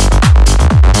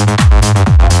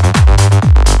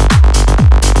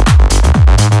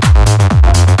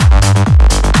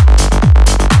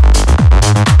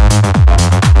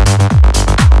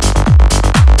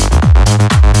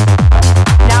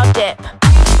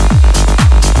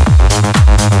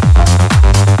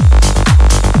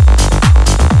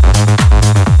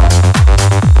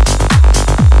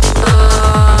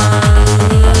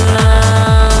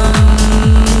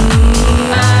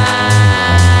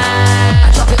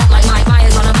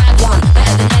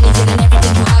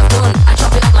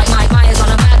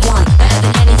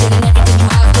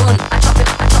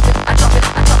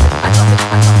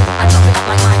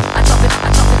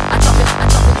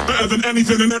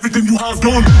 Anything and everything you have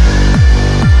done.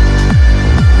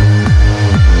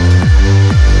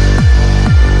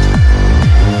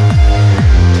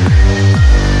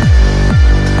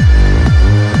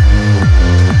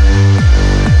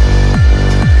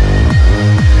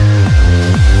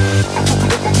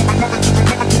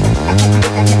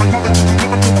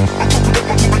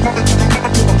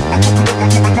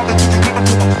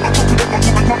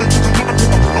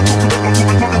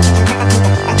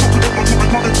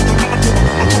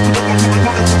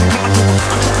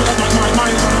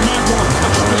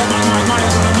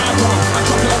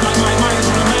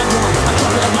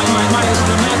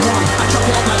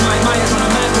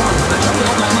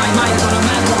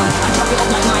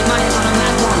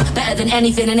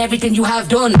 Anything and everything you have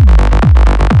done.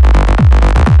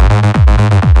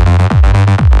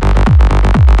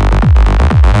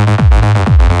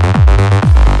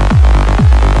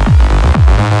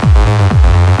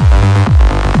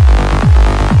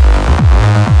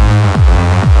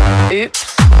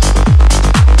 Oops.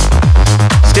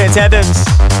 Dance Anthems,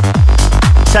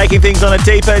 taking things on a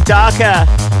deeper, darker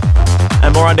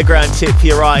and more underground tip for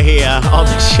you right here on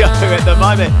the show at the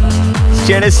moment. It's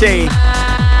GENESI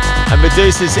and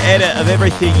Medusa's edit of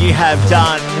Everything You Have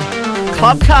Done.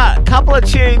 Club Cut, couple of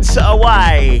tunes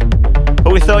away.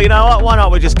 But we thought, you know what, why not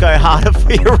we just go harder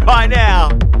for you right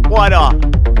now? Why not?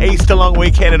 Easter long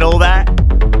weekend and all that.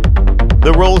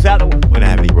 The rules out, we don't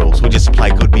have any rules, we'll just play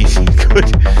good music.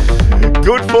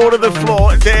 Good fall to the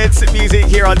floor dance music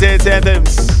here on Dance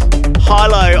Anthems.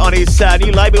 HAYLA on his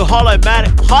new label,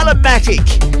 HAYLA-matic,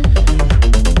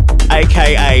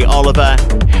 aka Oliver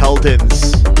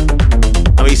Heldens.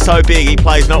 I mean, he's so big, he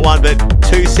plays not one but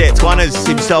two sets. One is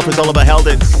himself as Oliver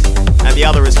Heldens, and the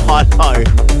other is HAYLA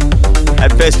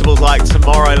at festivals like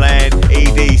Tomorrowland,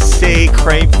 EDC,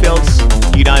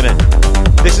 Creamfields, you name it.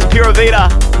 This is PURA VIDA,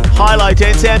 HAYLA,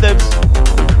 Dance Anthems.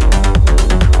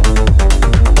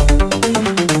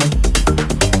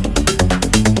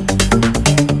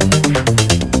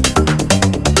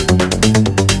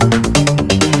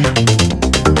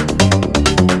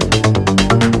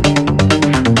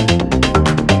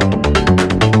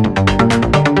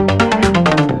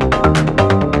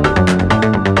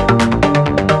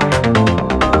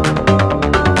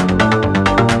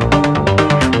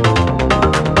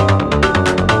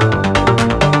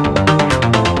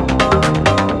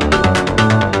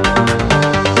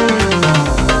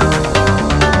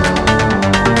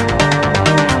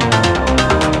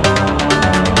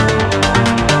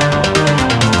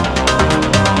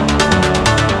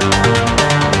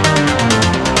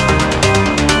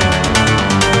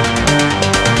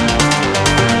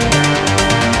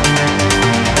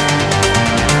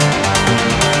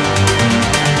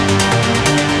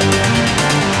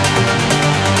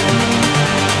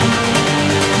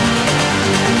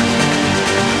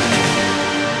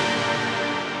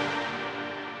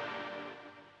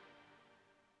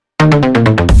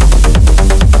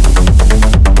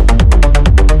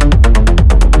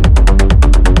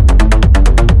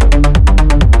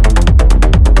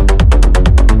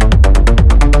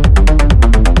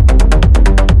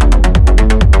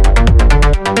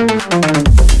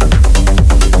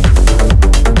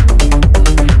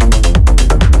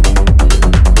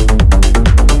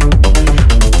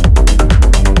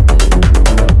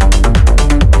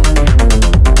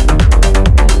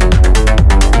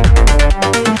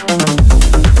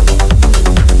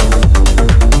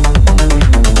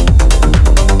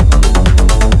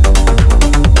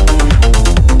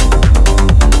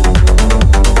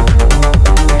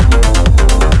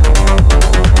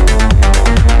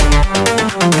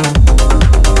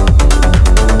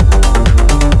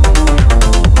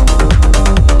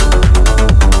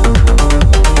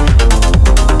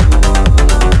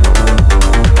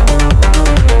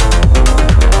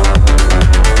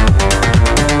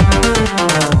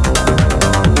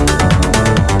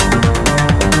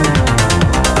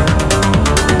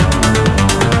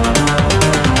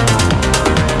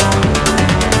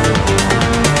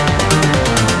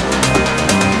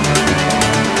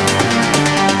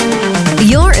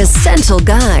 essential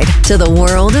guide to the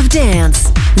world of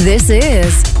dance. This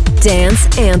is Dance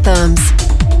Anthems.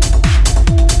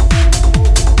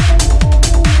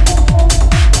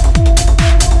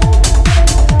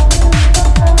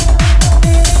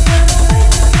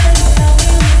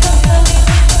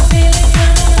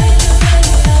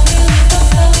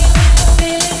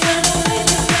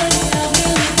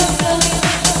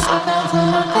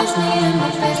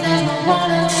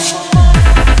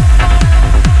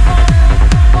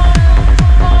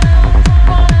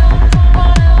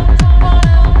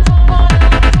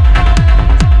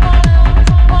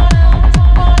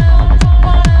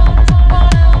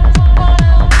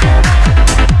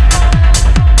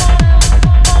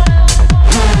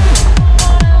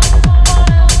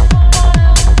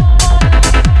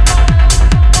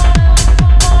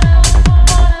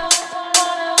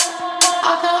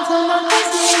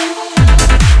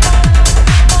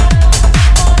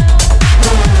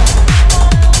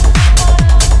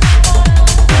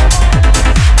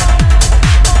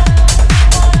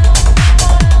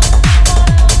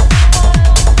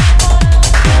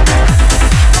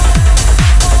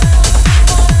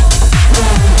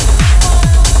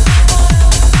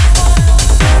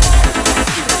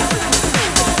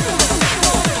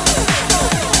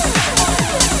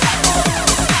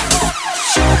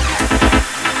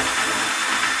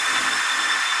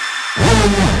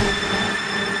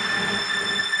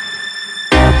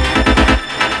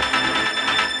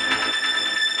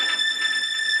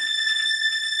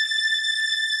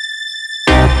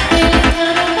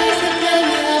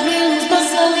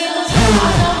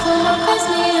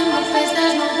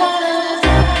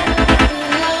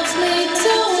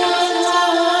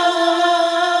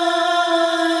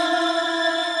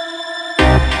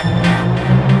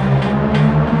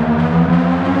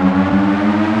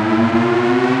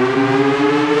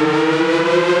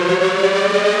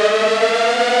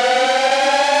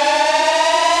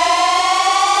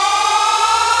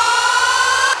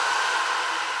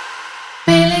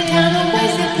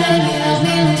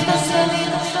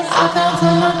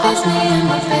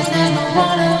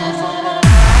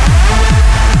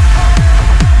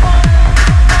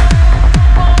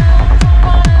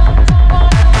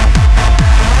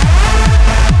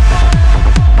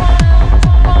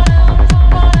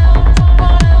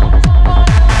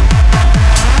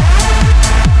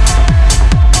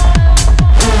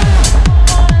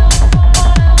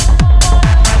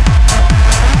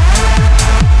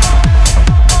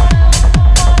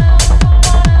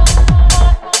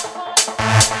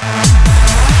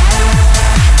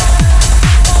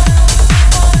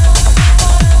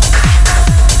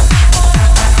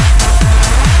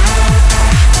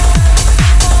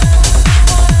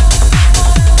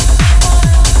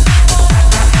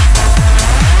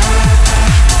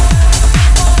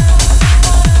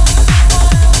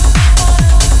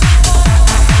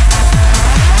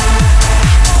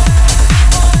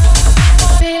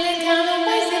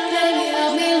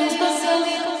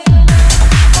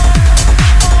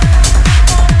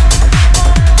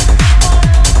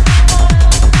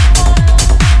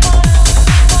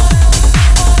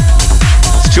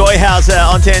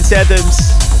 JOYHAUSER on Dance Anthems.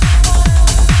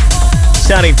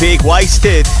 Sounding big,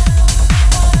 Wasted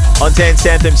on Dance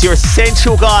Anthems. Your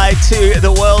essential guide to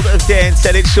the world of dance.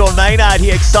 And it's Sean Maynard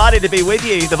here, excited to be with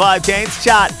you. The Vibe Dance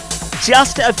Chart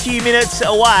just a few minutes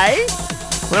away.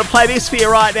 We're going to play this for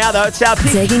you right now, though. It's our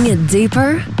pick. Taking it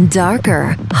deeper,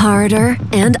 darker, harder,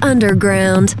 and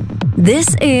underground.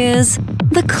 This is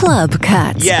the Club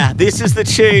Cut. Yeah, this is the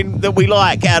tune that we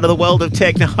like out of the world of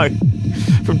techno.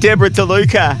 From Deborah to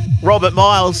Luca, Robert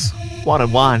Miles, 1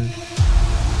 and 1.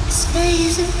 The sky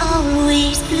isn't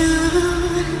always blue,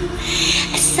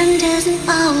 the sun doesn't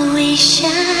always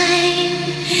shine.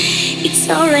 It's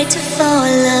alright to fall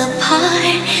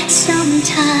apart sometimes.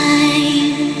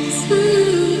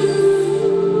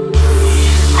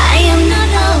 I am not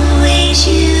always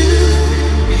you,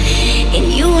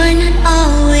 and you are not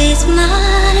always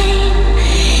mine.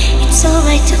 It's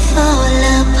alright to fall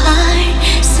apart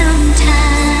sometimes.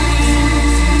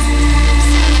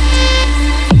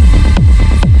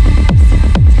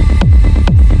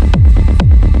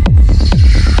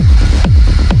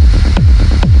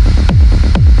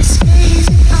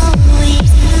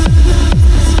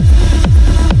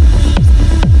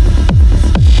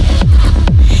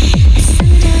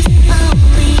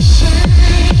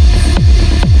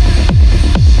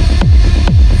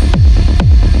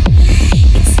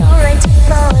 It's alright to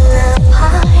fall apart.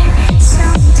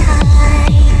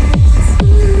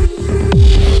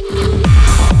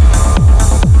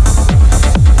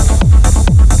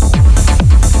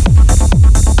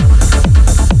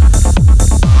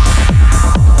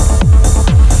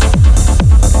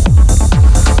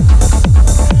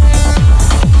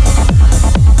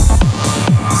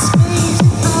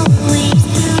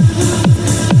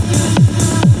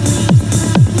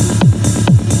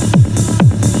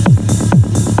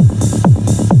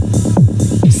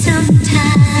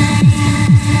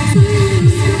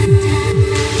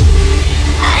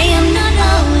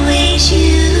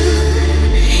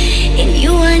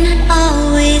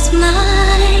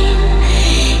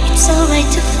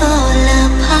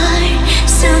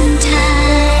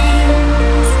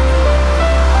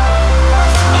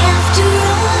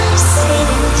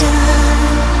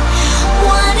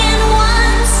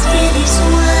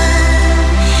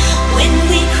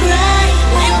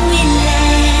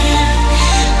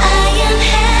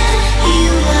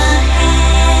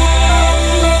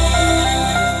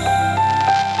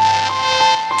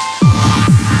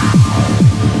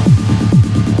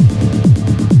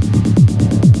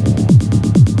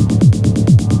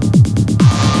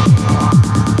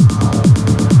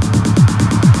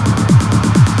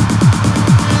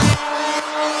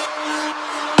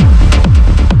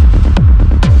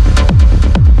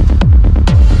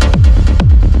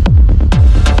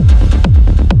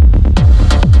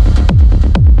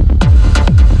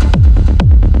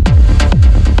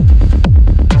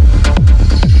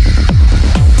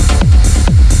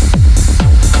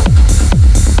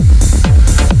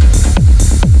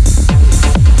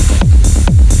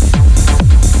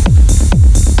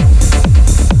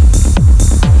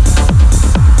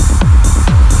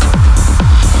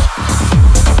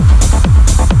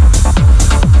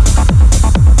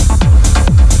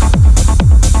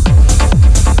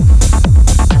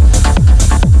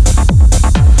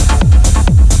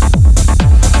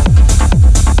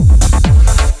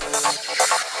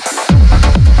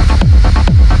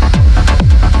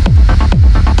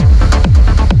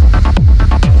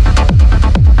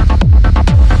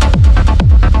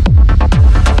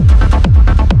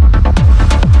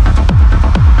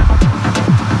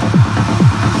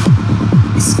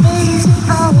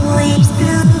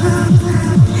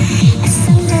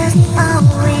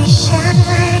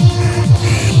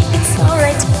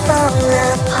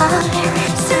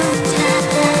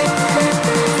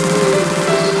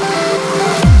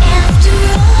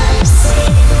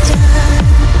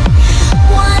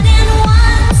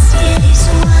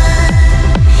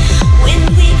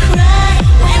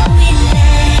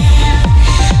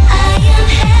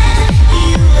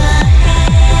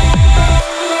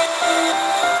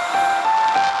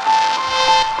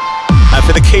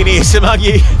 For the keeniest among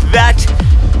you, that,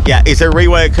 is a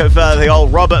rework of the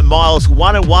old Robert Miles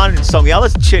 101 song. The other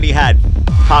tune he had,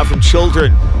 apart from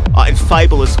Children, in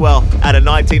Fable as well, out of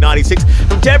 1996.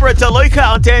 From DEBORAH to LUCA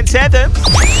on Dance Anthems. The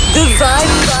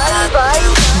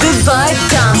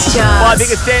Vibe Dance Chart. 5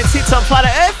 biggest dance hits on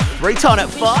planet Earth. RITON at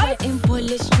 5.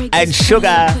 And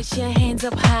Sugar. Put your hands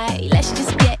up high. Let's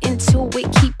just get into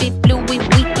it. Keep it fluid. We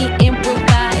can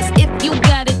improvise. If you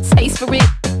got a taste for it,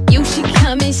 you should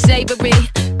come and savor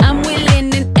it. I'm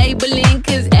willing and able,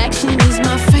 cause action is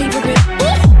my favorite.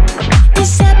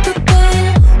 Inseparable.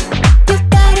 You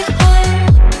got it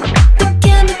hold. The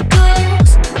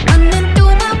chemicals running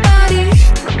through my body.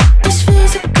 It's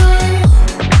physical.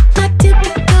 Not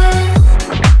typical.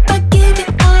 I give it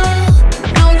all.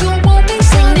 No, you won't be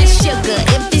bring that sugar.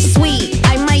 If it's sweet, I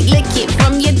might lick it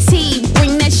from your teeth.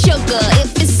 Bring that sugar.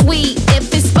 If it's sweet,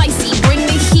 if it's spicy, bring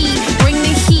the heat. Bring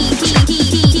the heat.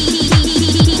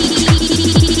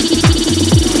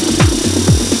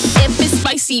 If it's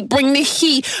spicy, bring the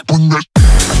heat. Bring that.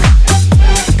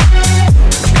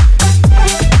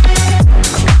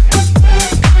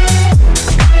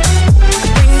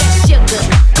 Bring that sugar.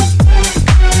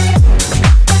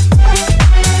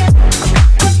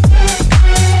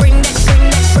 Bring that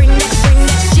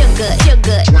sugar.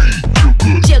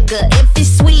 Sugar. If it's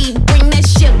sweet, bring that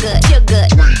sugar.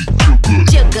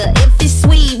 If it's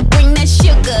sweet, bring that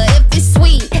sugar. If it's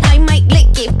sweet, I might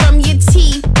lick it from your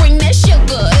teeth. Bring that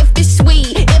sugar. If it's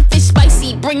sweet, if it's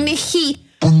spicy, bring the heat.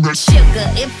 Sugar.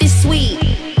 If it's sweet,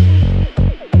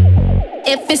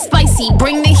 if it's spicy,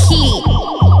 bring the heat.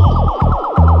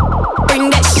 Bring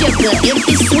that sugar. If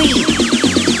it's sweet,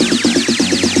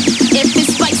 if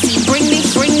it's spicy, bring the heat.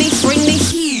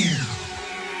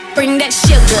 Bring that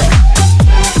sugar.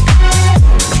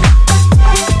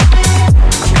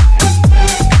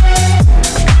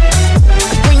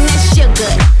 Bring that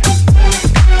sugar.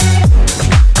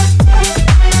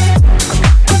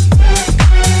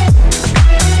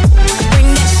 Bring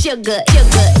that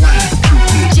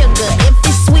sugar. If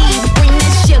it's sweet, bring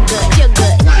that sugar.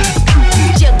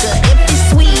 If it's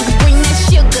sweet, bring that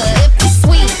sugar. If it's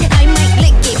sweet, I might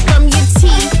lick it from your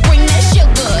teeth. Bring that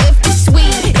sugar. If it's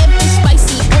sweet, if it's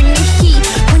spicy, bring the heat.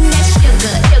 Bring that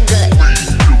sugar.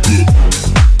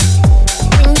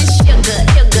 Bring that sugar.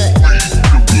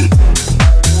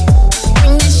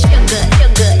 Bring that sugar. Bring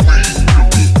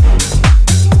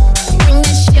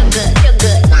that sugar.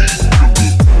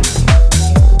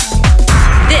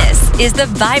 This is the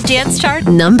Vibe Dance Chart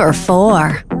number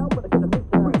 4. Get down,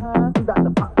 get down, rock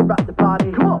the pop, rock the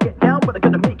party. Come on, get down, we're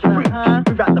gonna make you free. We rock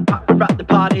the pop, rock the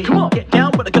party. Come on, get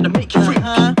down, we're gonna make you free. We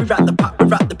rock the pop,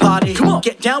 rock the party. Come on,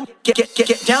 get down, we're gonna make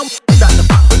you free. We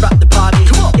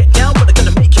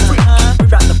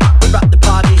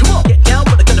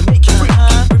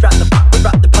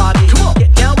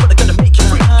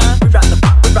rock the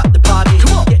pop, rock the party.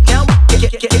 Come on, get down,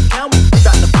 get down. We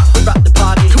rock the pop, rock the party.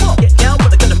 Come on, get down, we're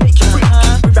gonna make you free.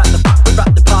 We rock the pop,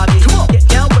 rock the party. Come on, get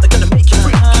down, we're gonna make you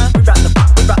free. We rock the pop,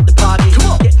 rock the party. Come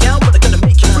on, get down, we're gonna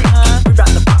make you free. We rock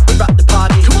the pop, rock the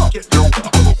party. Come on, get down.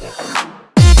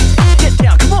 Get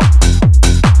down, come on.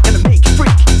 Gonna make you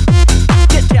freak.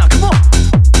 Get down, come on.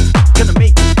 Gonna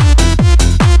make.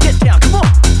 Get down, come on.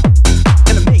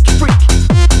 Gonna make you freak.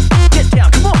 Get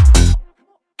down, come on.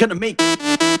 Gonna make.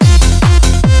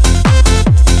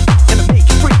 Gonna make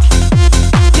you freak.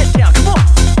 Get down, come on.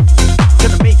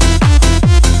 Gonna make.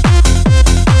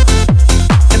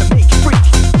 Gonna make you freak.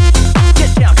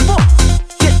 Get down, come on.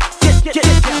 Get down, get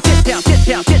down, get down, get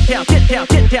down, get down, get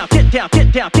down, get down,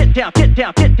 get down, get down, get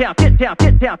down, get down, get down,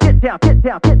 get down, get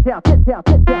down, get down, get down,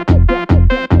 get down.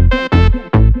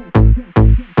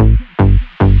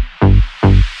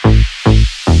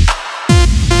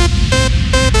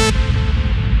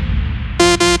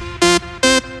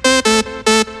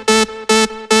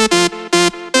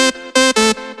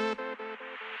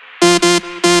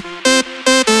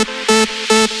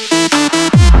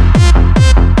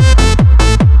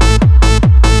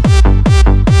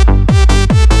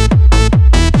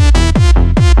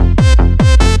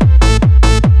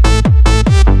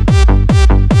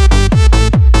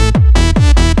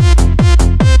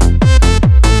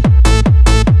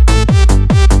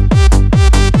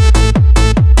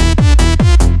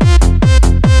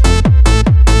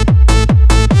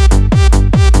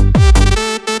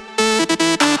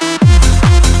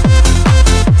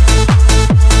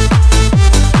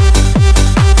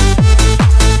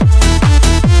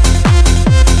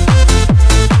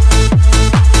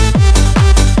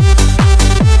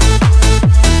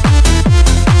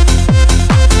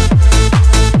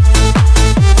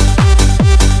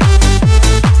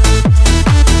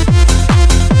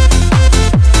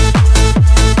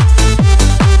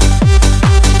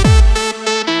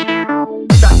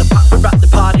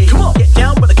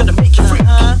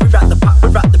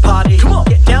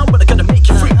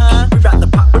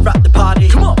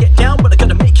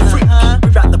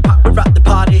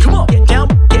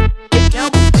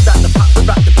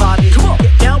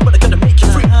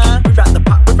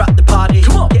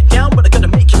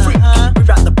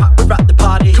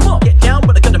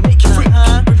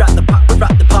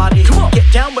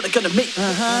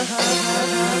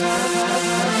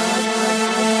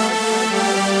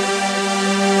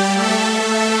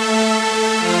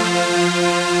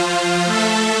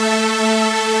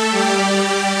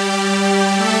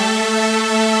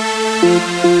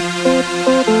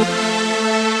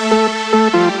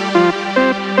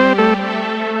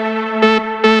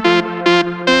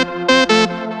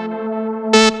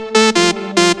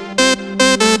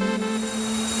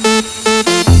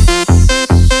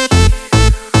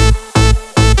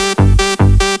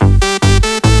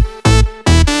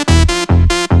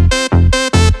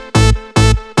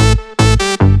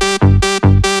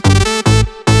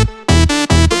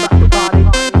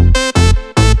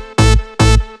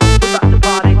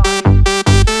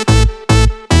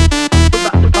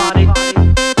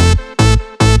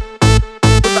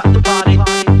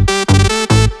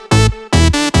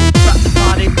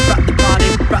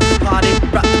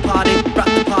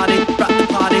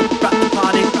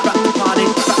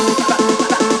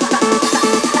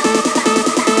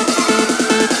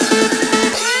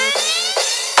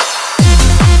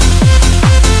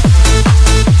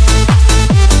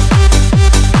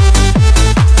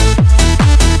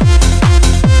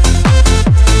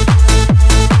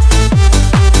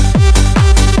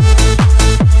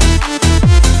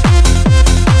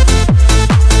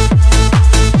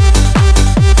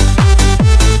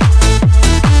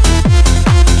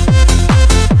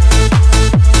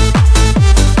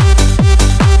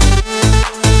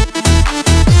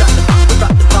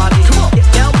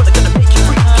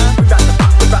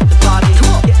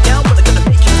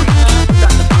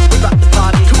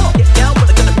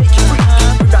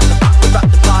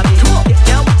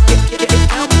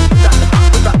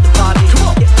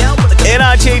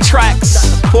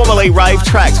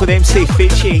 TRAX with MC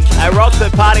Fitchy. Rock the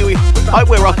party. We hope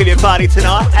we're rocking your party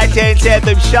tonight at Dance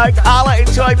Anthem Show. Carla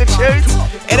enjoying the tunes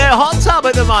in her hot tub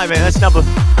at the moment. That's number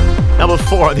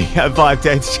 4 on the Vibe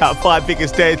Dance Chart. 5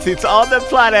 biggest dance hits on the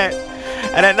planet.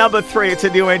 And at number 3, it's a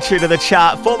new entry to the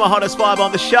chart. Former hottest vibe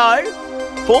on the show.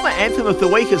 Former Anthem of the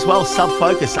week as well. Sub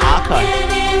Focus Arco.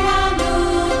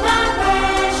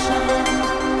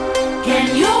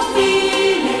 Can you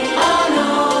feel it all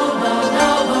over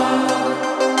the world?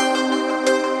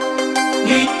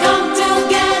 We come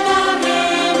together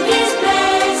in these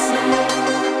places,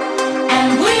 and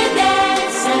we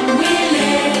dance and we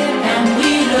live and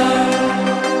we learn.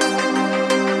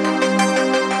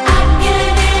 I'm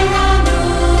getting a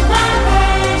new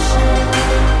vibration.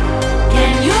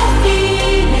 Can you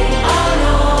feel it all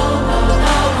over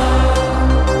the world?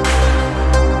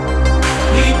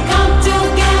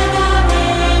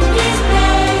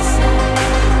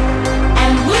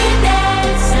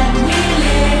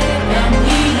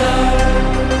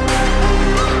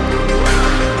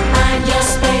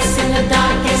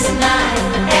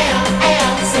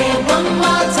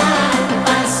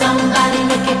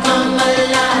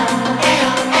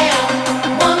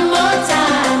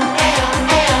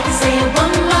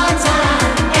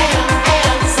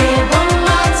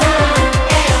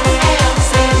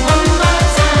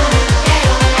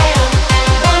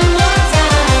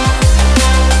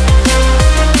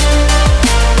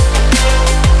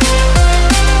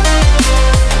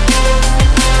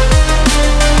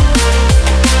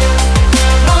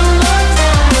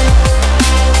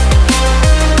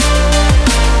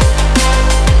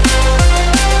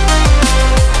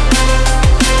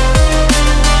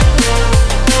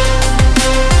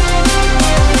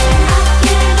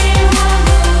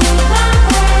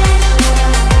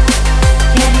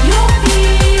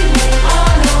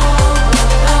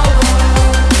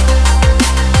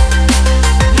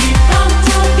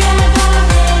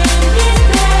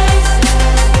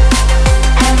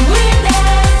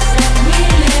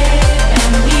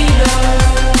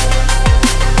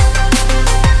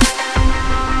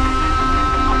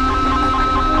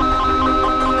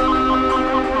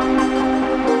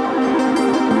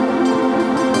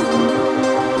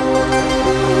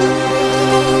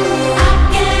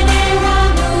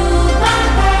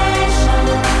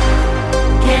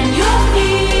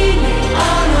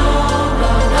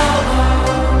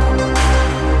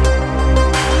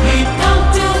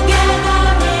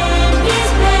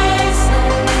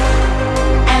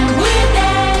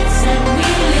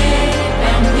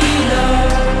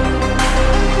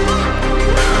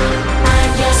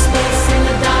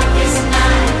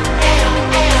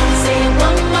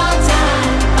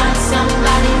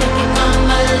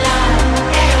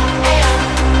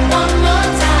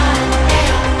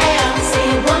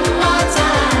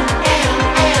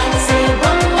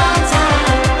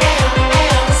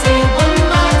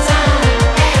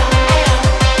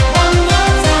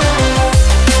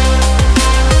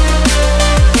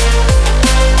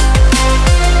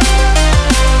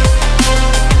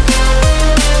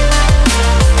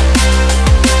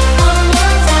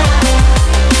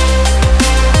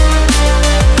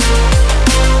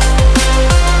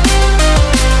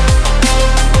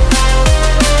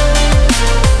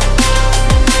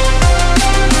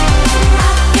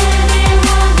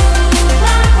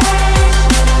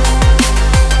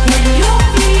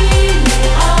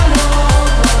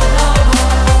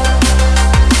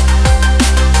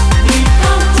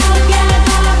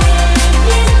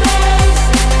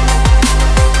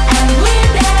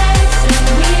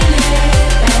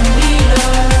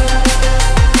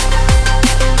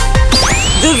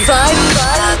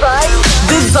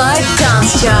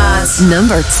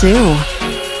 number 2.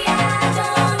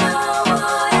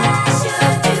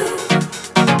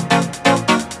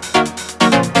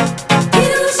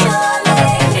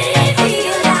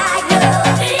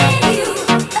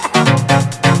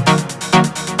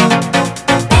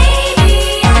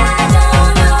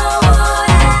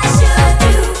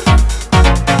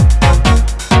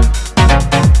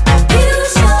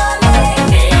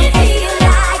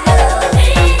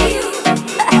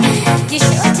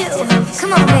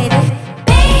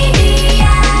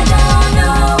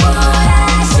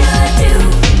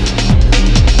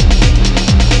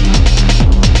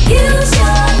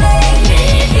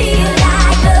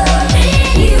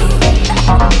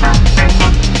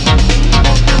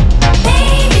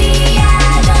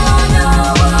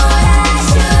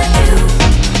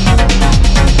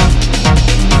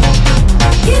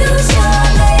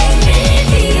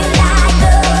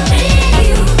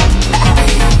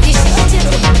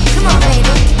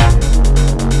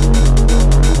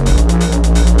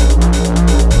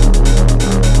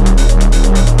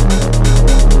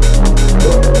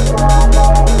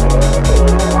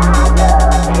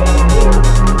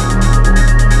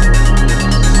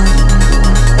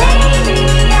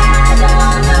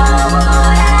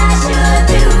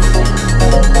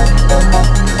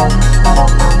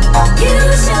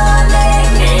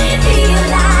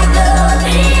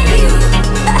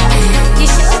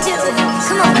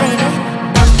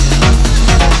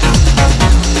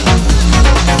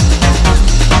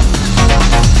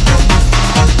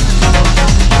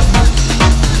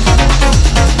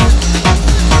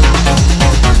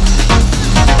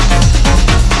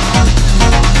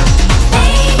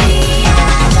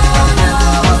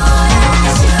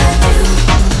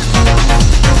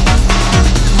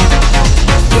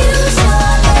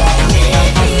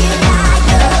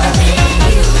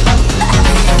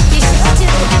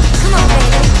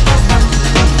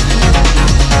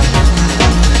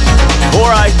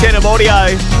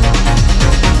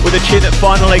 With a tune that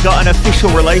finally got an official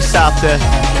release after,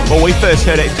 well, we first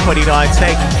heard it in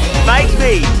 2019. Make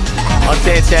Me on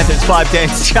Dance Anthems 5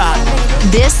 Dance Chart.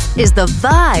 This is the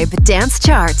Vibe Dance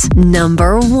Chart,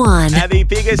 number 1. And the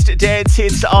biggest dance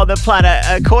hits on the planet,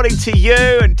 according to you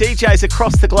and DJs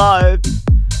across the globe.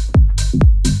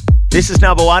 This is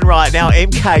number 1 right now,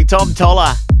 MK Dom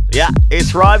Dollar. Yeah,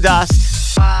 it's Rhyme Dust.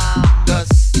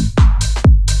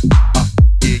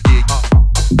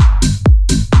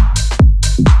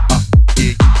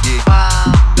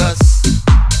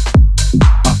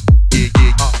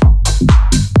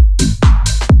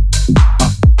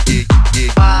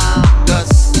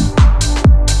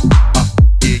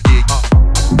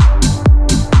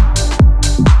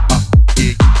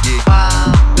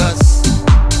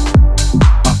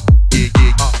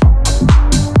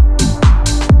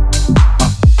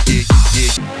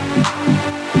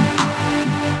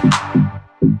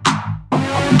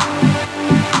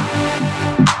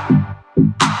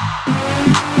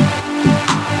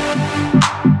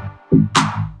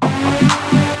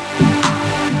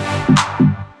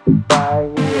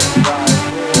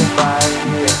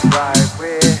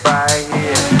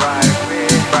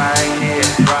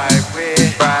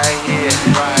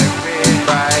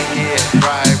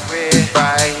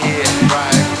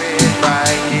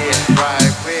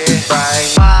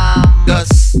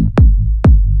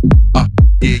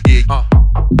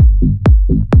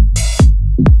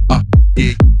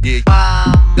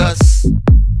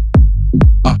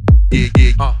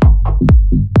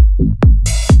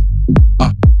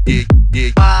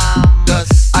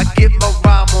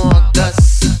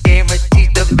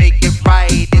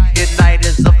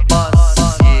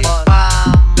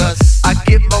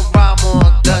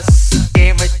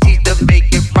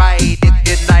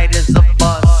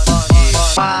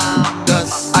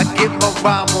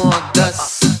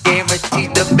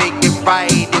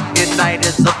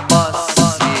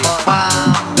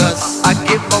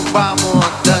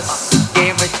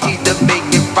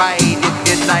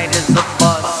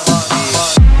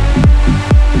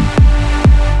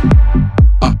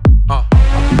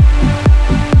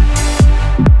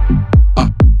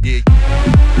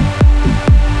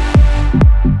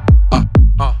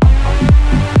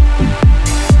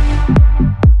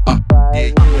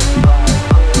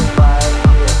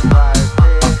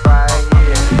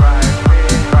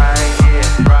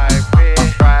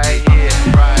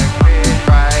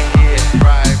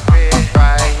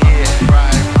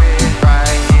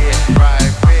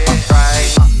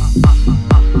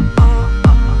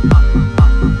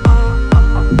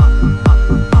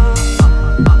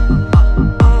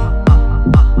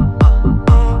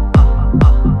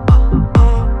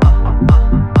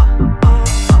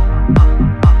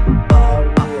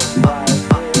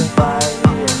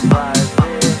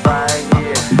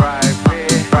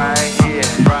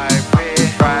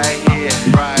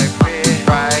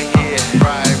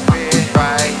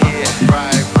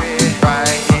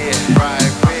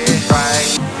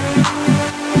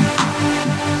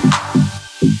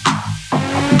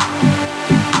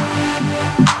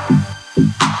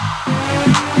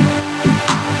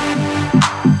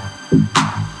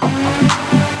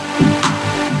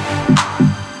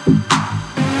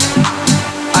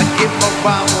 give a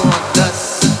rhyme on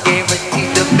dust. Guaranteed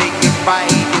to make it right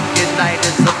if your night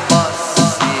is a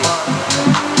bust.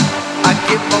 Yeah. I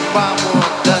give a rhyme on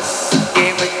dust.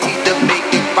 Guaranteed to make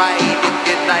it right if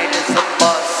your night is a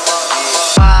bust.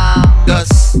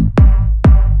 Dust.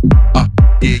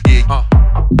 Yeah, yeah.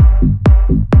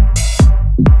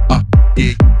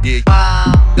 Yeah, yeah.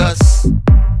 Dust.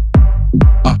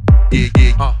 Yeah,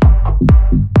 yeah.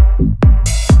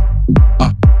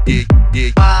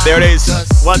 There it is.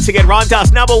 Once again, Rhyme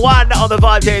Dust, number 1 on the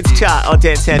Vibe Dance chart on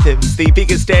Dance Anthems. The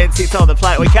biggest dance hits on the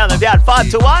planet. We count them down 5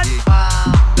 to 1.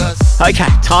 Okay,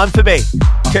 time for me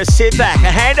to sit back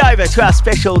and hand over to our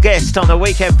special guest on the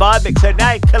Weekend Vibe Mix. Her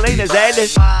name, Kaleena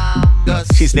Zanders.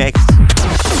 She's next.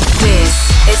 This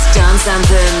is Dance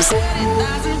Anthems.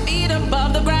 1,000 feet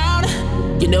above the ground,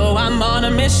 you know I'm on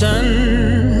a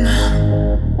mission.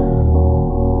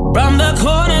 From the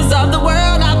corners of the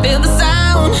world, I feel the sound.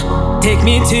 Take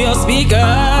me to your speaker.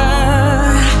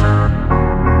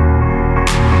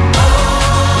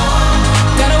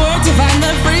 Gotta work to find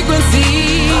the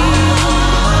frequency.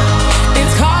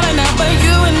 It's calling out for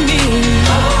you and me.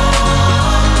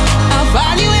 I'll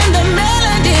find you in the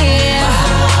melody.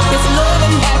 It's love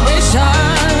and vibration.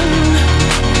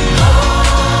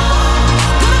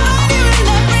 Gonna find you in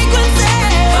the frequency.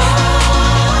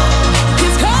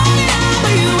 It's calling out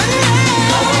for you and me.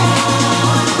 I'll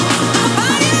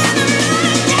find you in the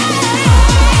melody.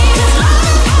 It's love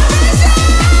and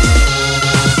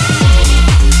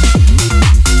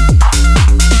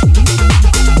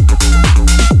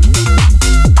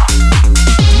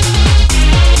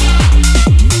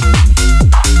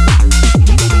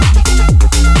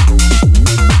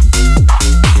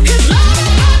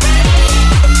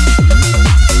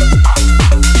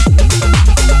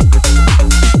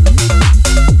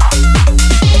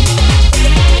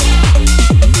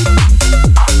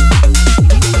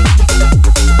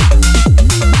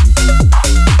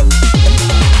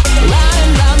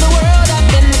riding round the world up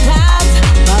in the clouds,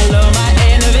 follow my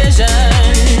inner vision.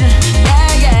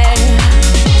 Yeah, yeah.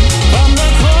 From the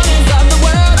corners of the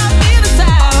world, I feel the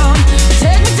sound.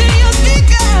 Take me to your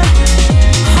speaker.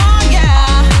 Oh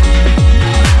yeah.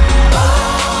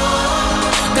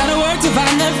 Gotta work to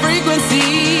find that frequency.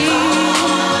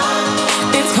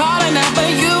 It's calling out for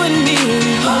you and me.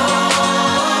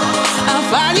 I'll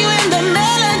find you in the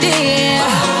melody.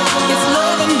 It's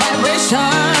love and vibration.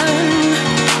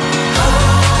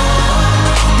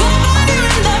 Gonna find you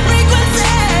in the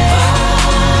frequency.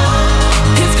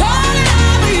 It's calling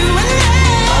out for you and me.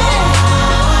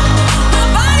 I'll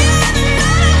find you in the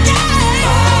melody.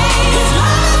 It's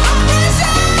love and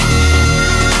vibration.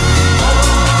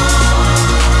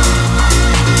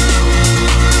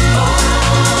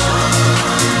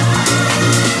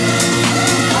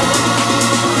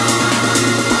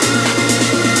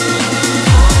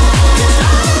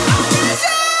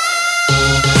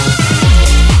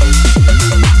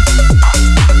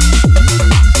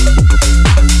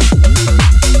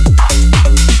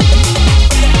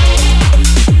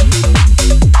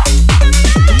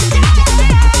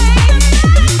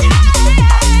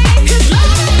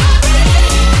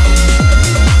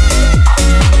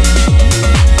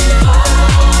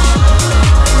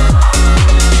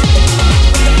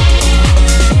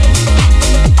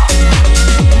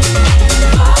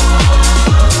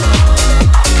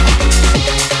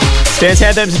 Dance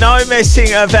Anthems, no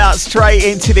messing about, straight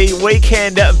into the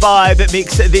Weekend Vibe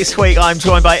Mix this week. I'm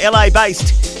joined by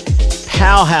LA-based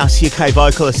powerhouse UK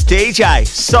vocalist, DJ,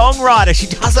 songwriter, she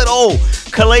does it all,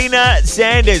 Kaleena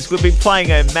Zanders. We've been playing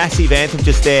a massive anthem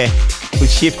just there with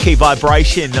Shift Key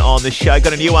Vibration on the show.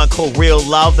 Got a new one called Real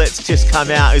Love that's just come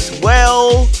out as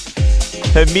well.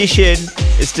 Her mission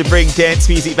is to bring dance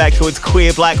music back to its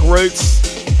queer black roots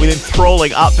with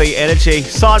enthralling upbeat energy.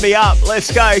 Sign me up,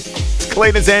 let's go. It's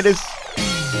Kaleena Zanders.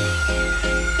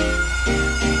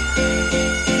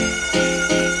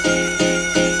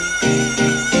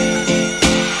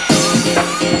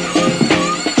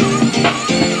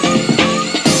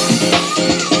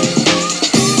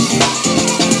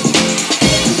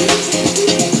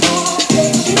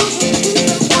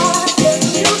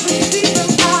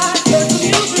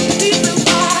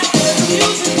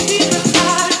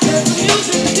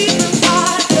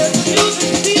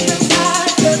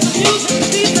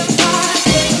 Deep inside.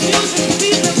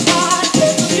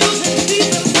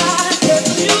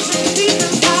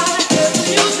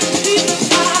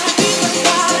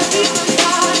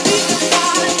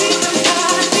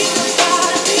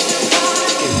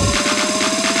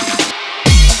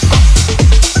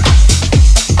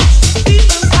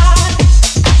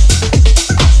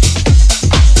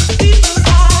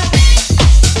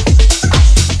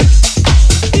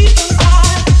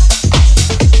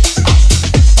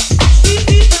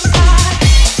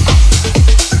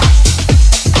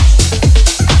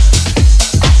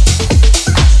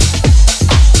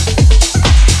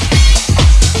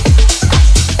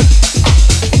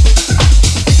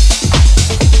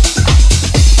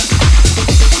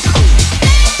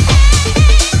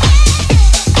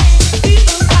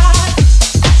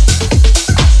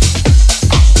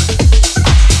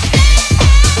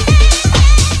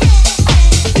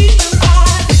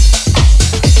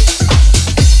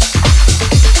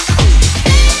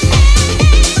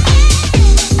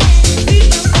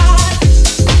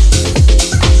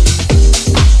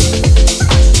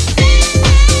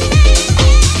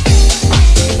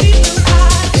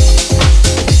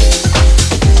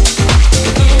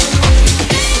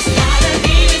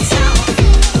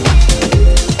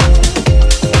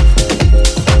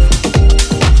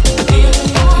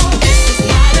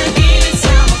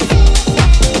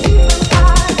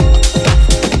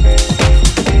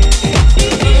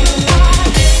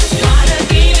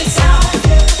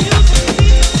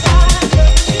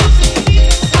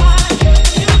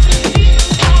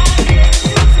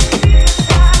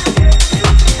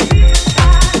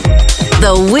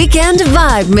 The Weekend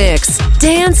Vibe Mix.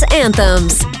 Dance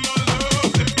Anthems.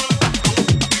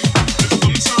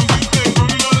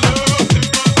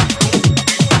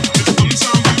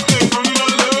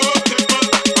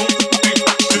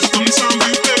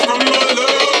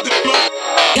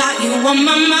 Got you on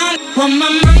my mind, on my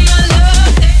mind.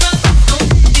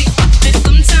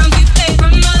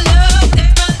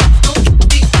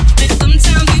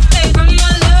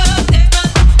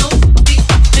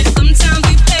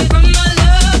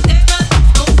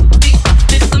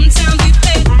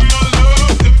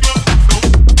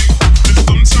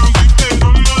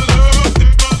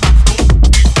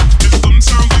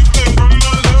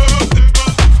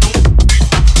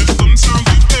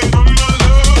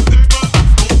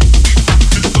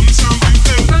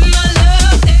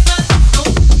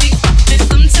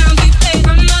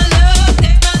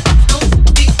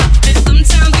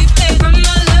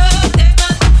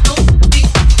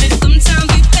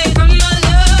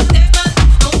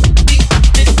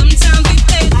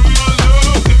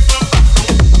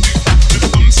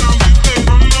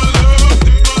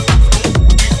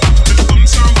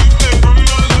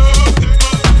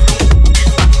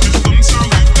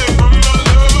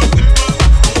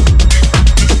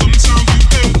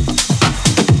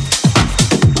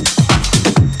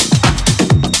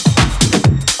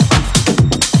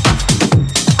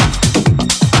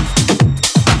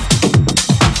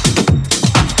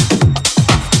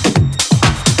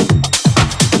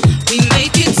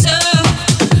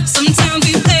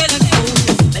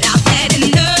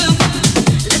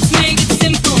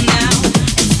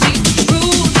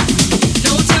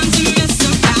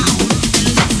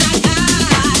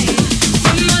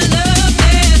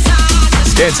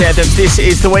 Dance Anthems, this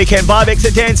is the Weekend Vibe Mix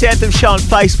at Dance Anthems show on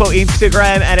Facebook,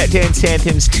 Instagram and at Dance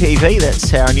Anthems TV.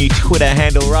 That's our new Twitter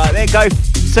handle right there. Go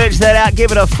search that out,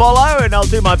 give it a follow, and I'll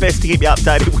do my best to keep you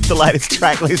updated with the latest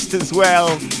track list as well.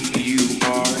 And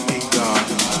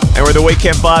we're in the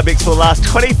Weekend Vibe Mix for the last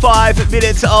 25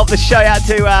 minutes of the show. Out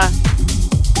to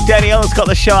Danielle's got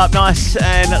the show up nice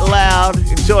and loud,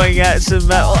 enjoying a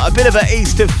bit of an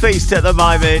Easter feast at the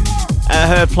moment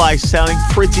at her place. Sounding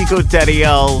pretty good,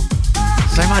 Danielle.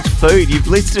 So much food. You've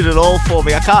listed it all for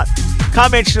me. I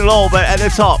can't mention it all, but at the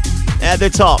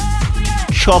top,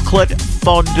 chocolate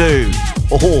fondue.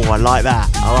 Oh, I like that.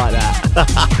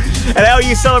 And how are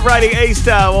you celebrating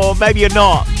Easter? Or maybe you're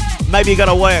not. Maybe you're going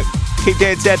to work. Keep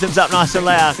Dance Anthems up nice and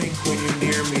loud. I think when you're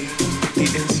near me, the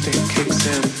instinct kicks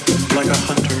in. Like a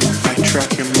hunter, I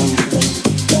track your moves.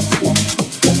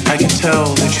 I can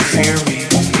tell that you fear me.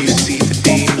 You see the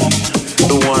demon,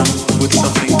 the one with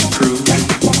something to prove.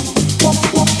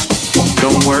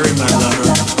 Don't worry, my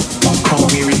lover. Call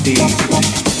me redeemed.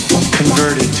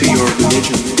 Converted to your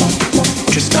religion.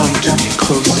 Just come to me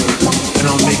closer, and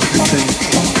I'll make you think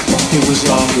it was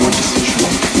all your decision.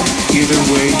 Either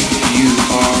way, you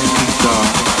are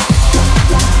God.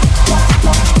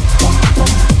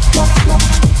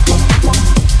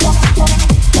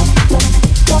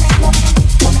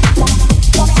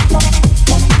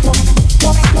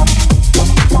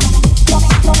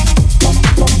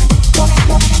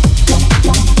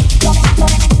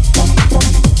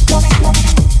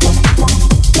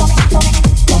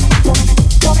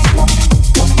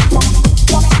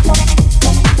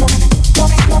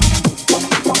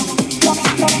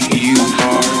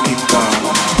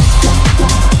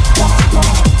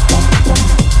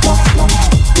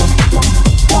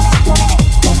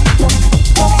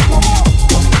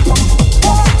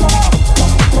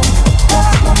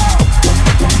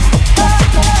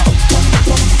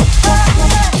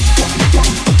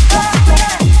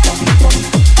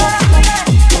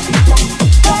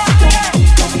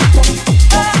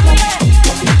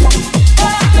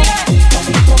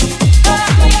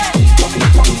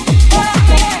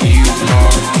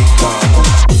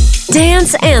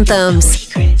 Anthems.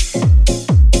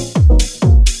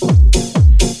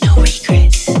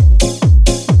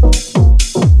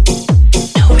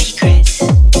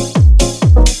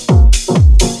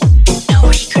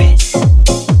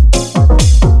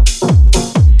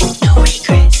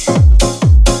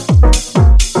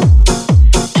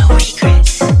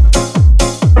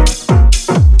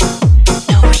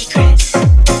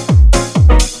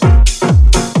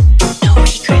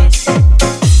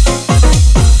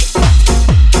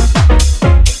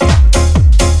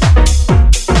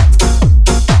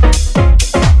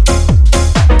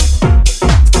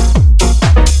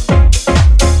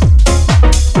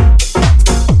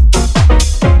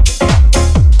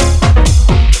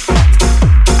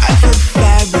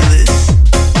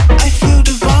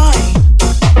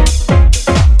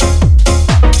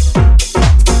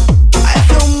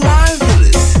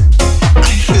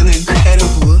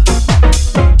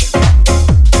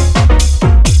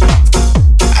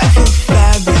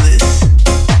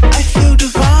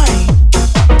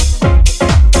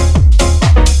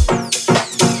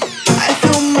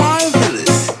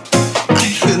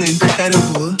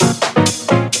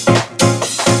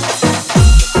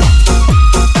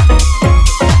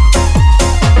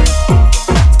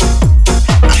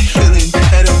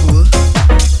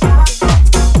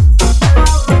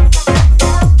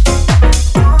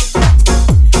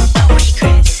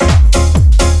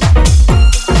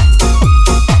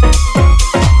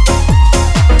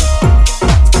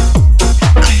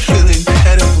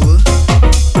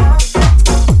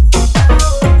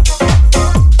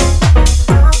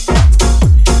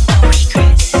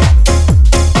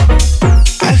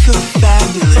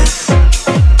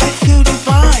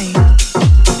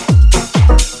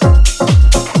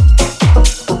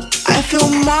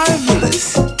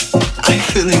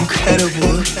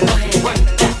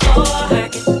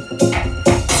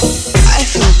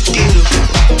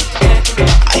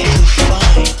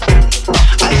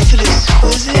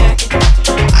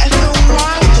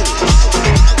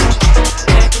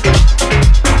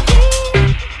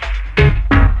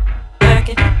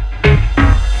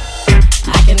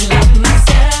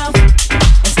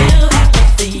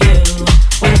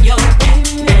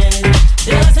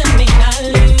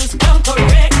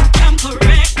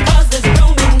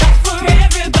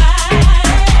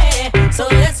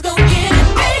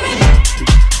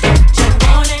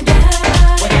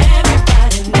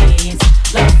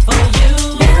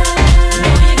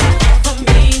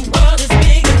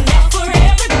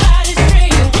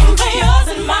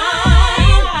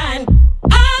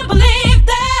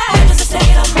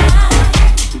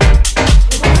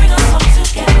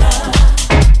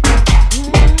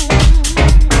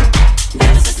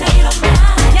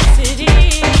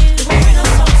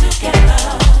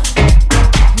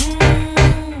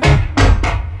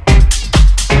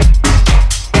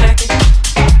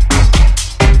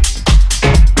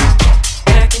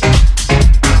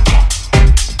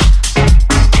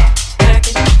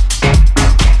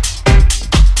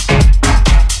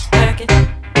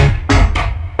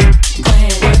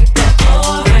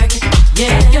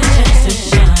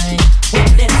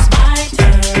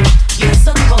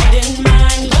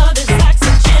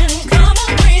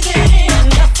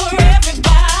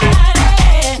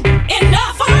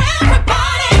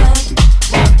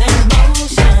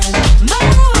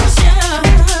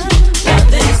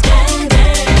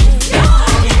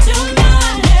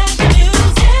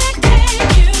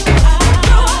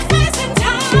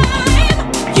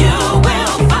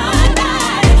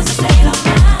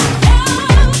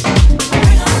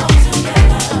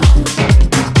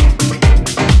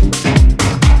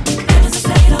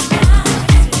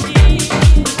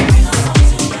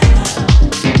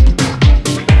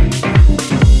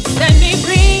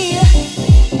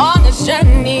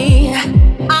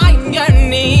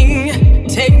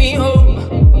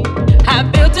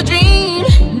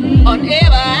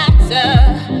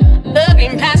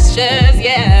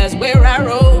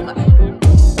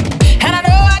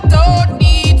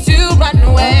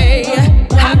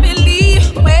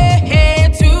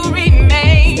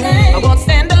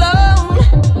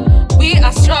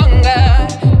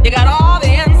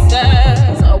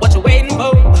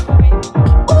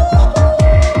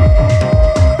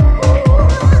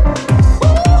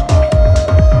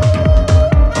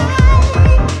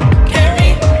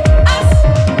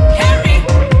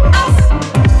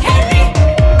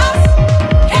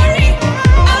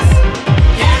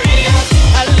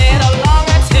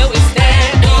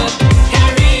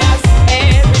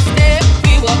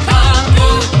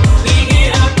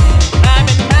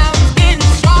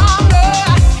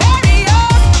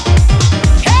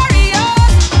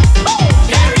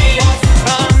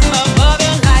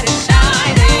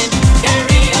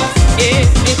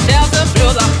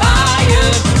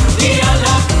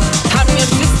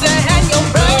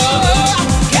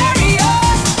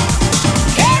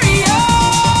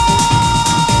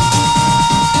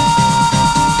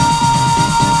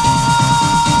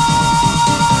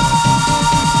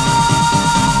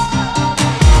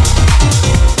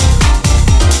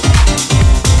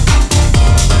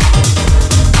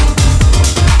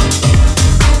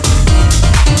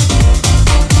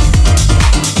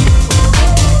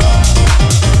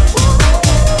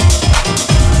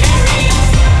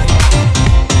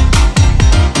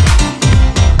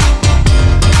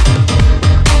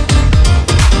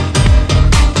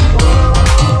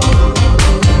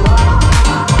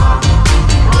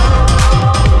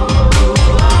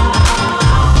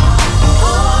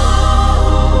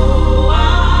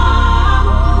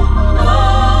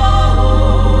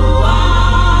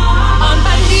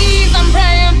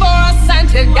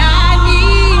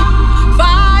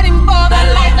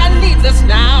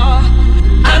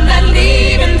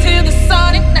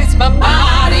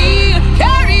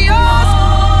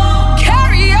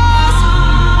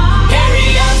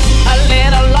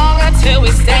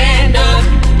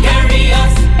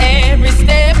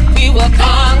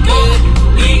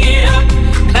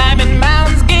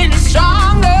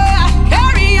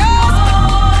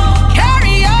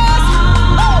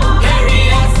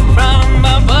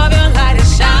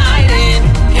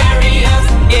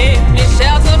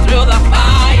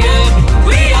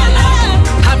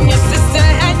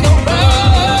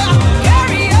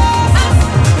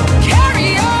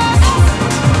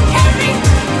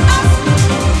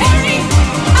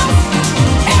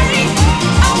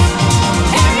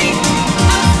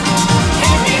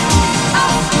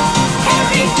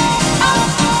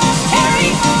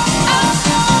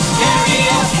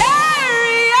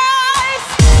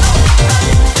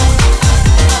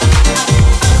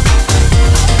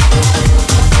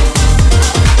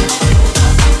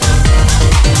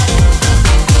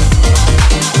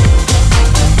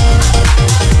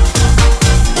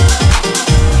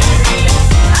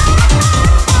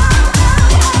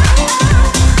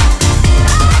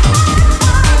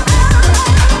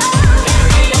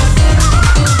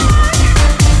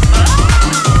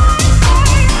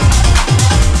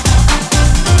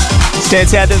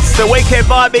 Dance Anthems, the weekend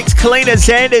vibe mix. Kaleena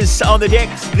Zanders on the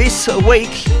decks this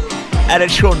week. And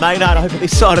it's Sean Maynard over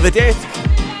this side of the desk.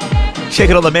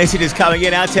 Checking all the messages coming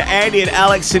in. Out to Andy and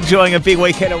Alex enjoying a big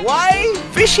weekend away.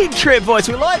 Fishing trip, boys.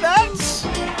 We like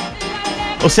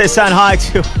that. Also saying hi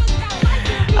to...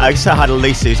 say hi to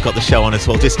Lisa, who's got the show on as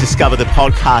well. Just discovered the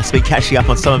podcast. Been catching up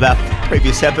on some of our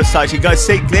previous episodes. You can go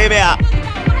seek them out.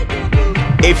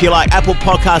 If you like Apple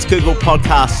Podcasts, Google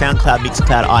Podcasts, SoundCloud,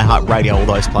 Mixcloud, iHeartRadio, all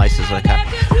those places. Okay.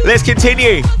 Let's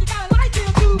continue.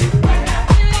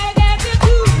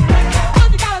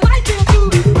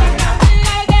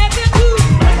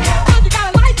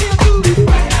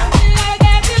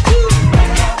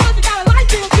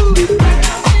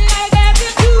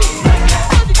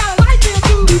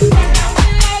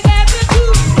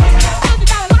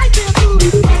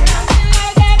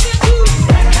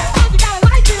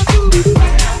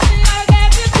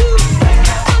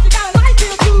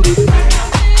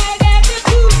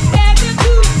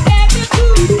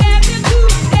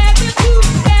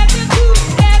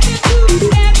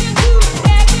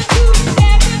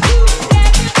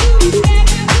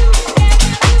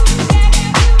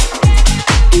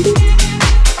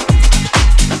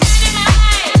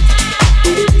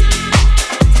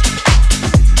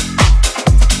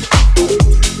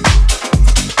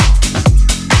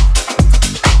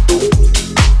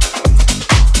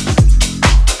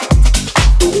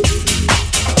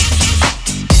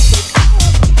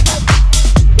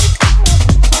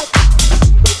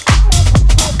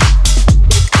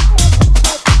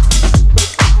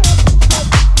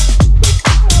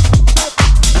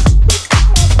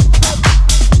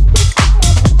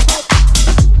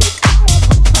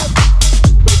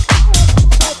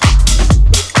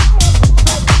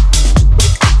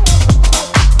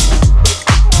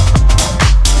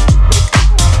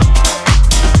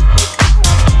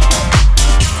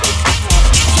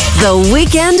 The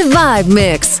Weekend Vibe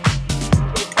Mix.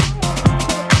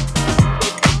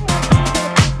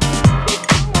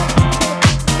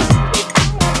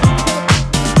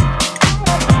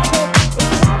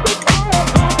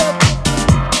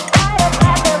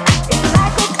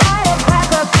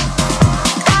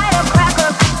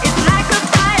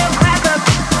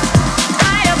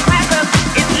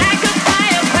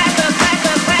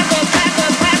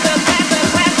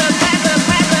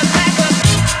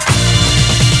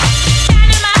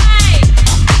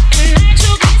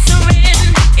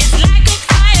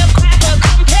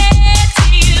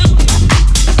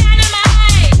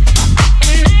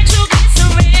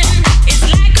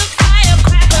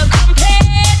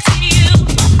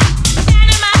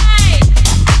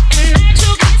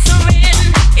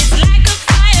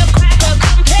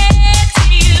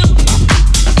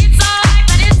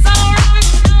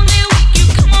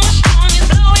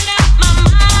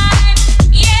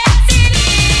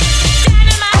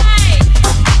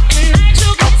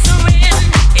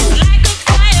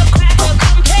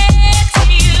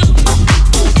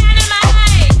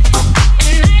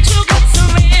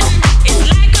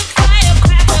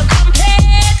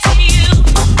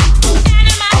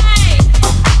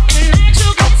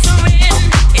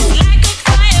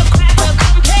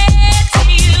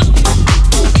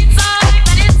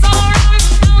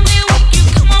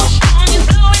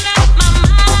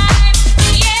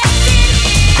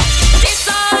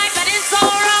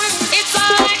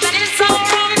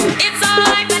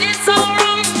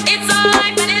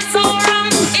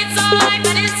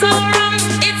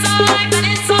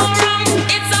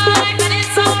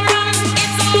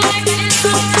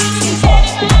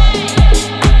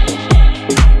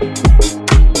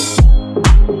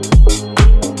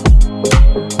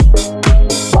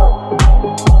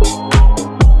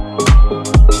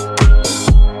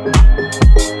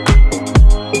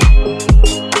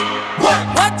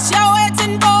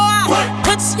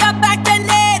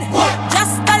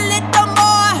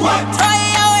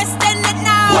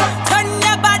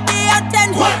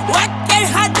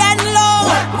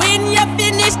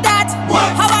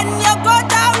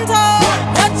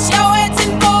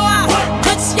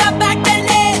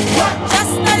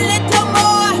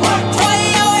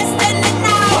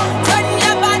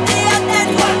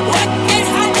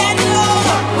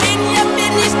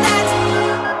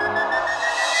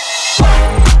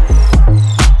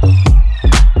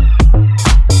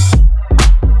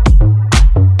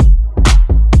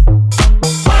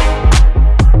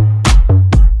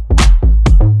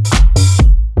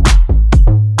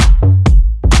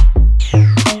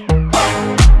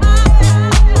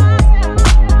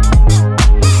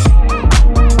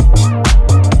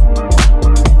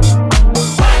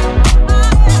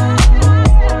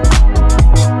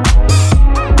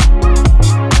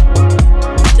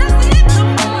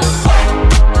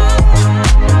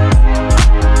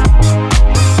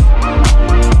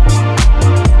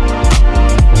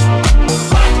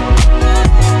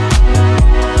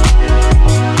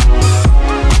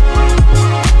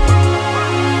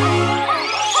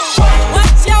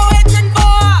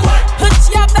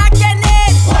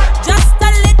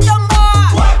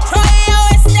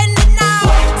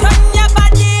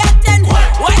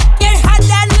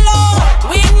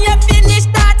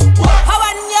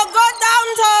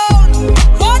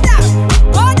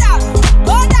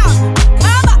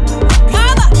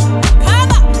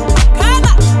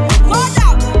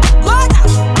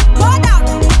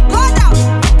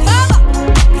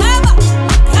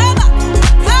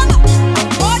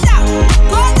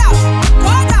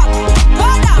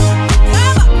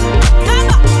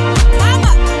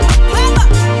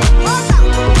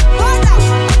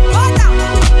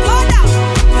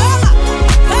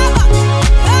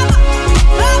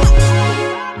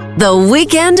 The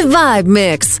Weekend Vibe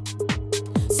Mix.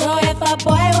 So if a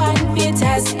boy want to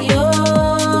test you,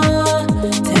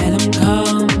 tell him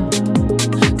come,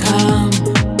 come.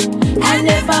 And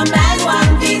if a man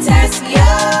want to test you,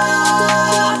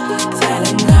 tell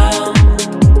him come,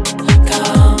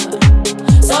 come.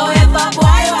 So if a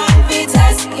boy want to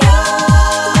test you,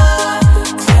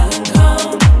 tell him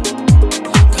come,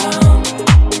 come.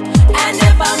 And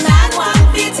if a man want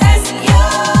to test you,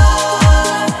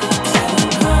 tell him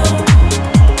come,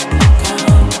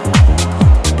 come.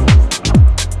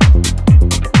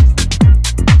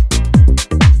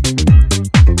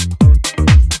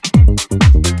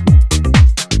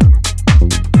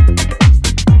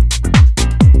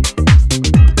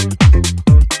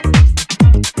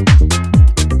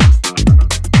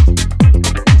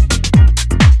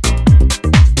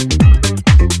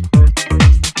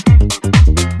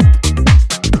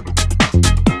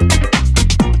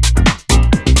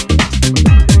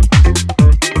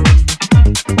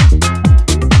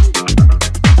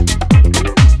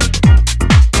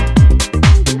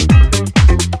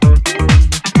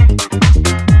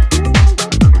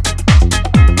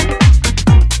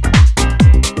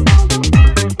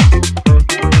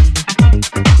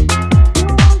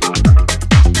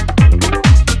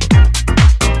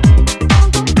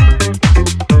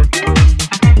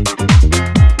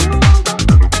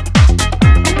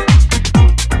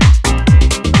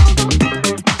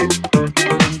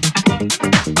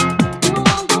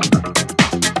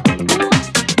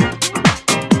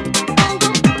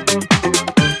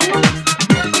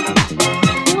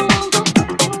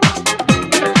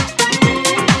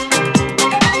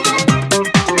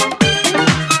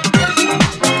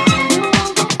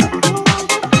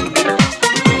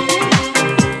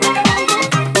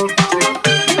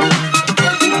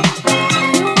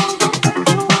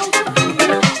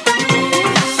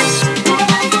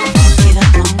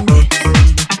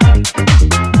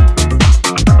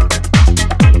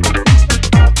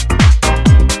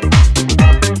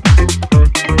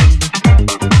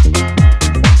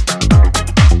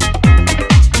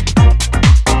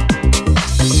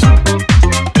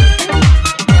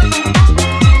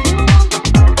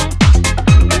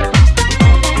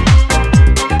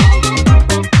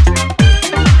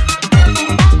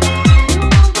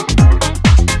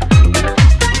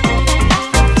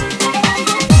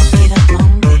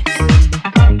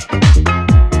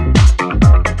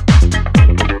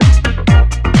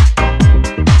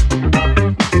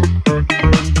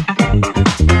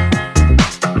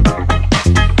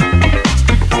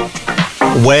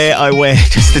 Where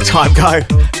does the time go?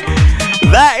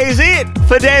 That is it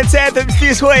for Dance Anthems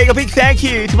this week. A big thank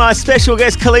you to my special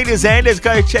guest, Kaleena Zanders.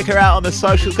 Go check her out on the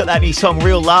socials. Got that new song,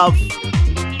 Real Love.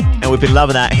 And we've been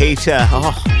loving that heater.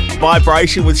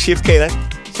 Vibration with Shift Key. That's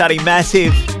sounding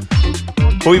massive.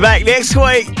 We'll be back next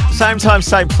week. Same time,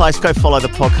 same place. Go follow the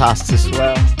podcasts as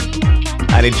well.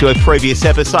 And enjoy previous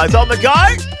episodes on the go.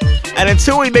 And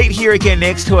until we meet here again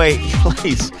next week,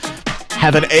 please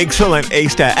have an excellent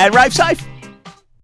Easter and rave safe.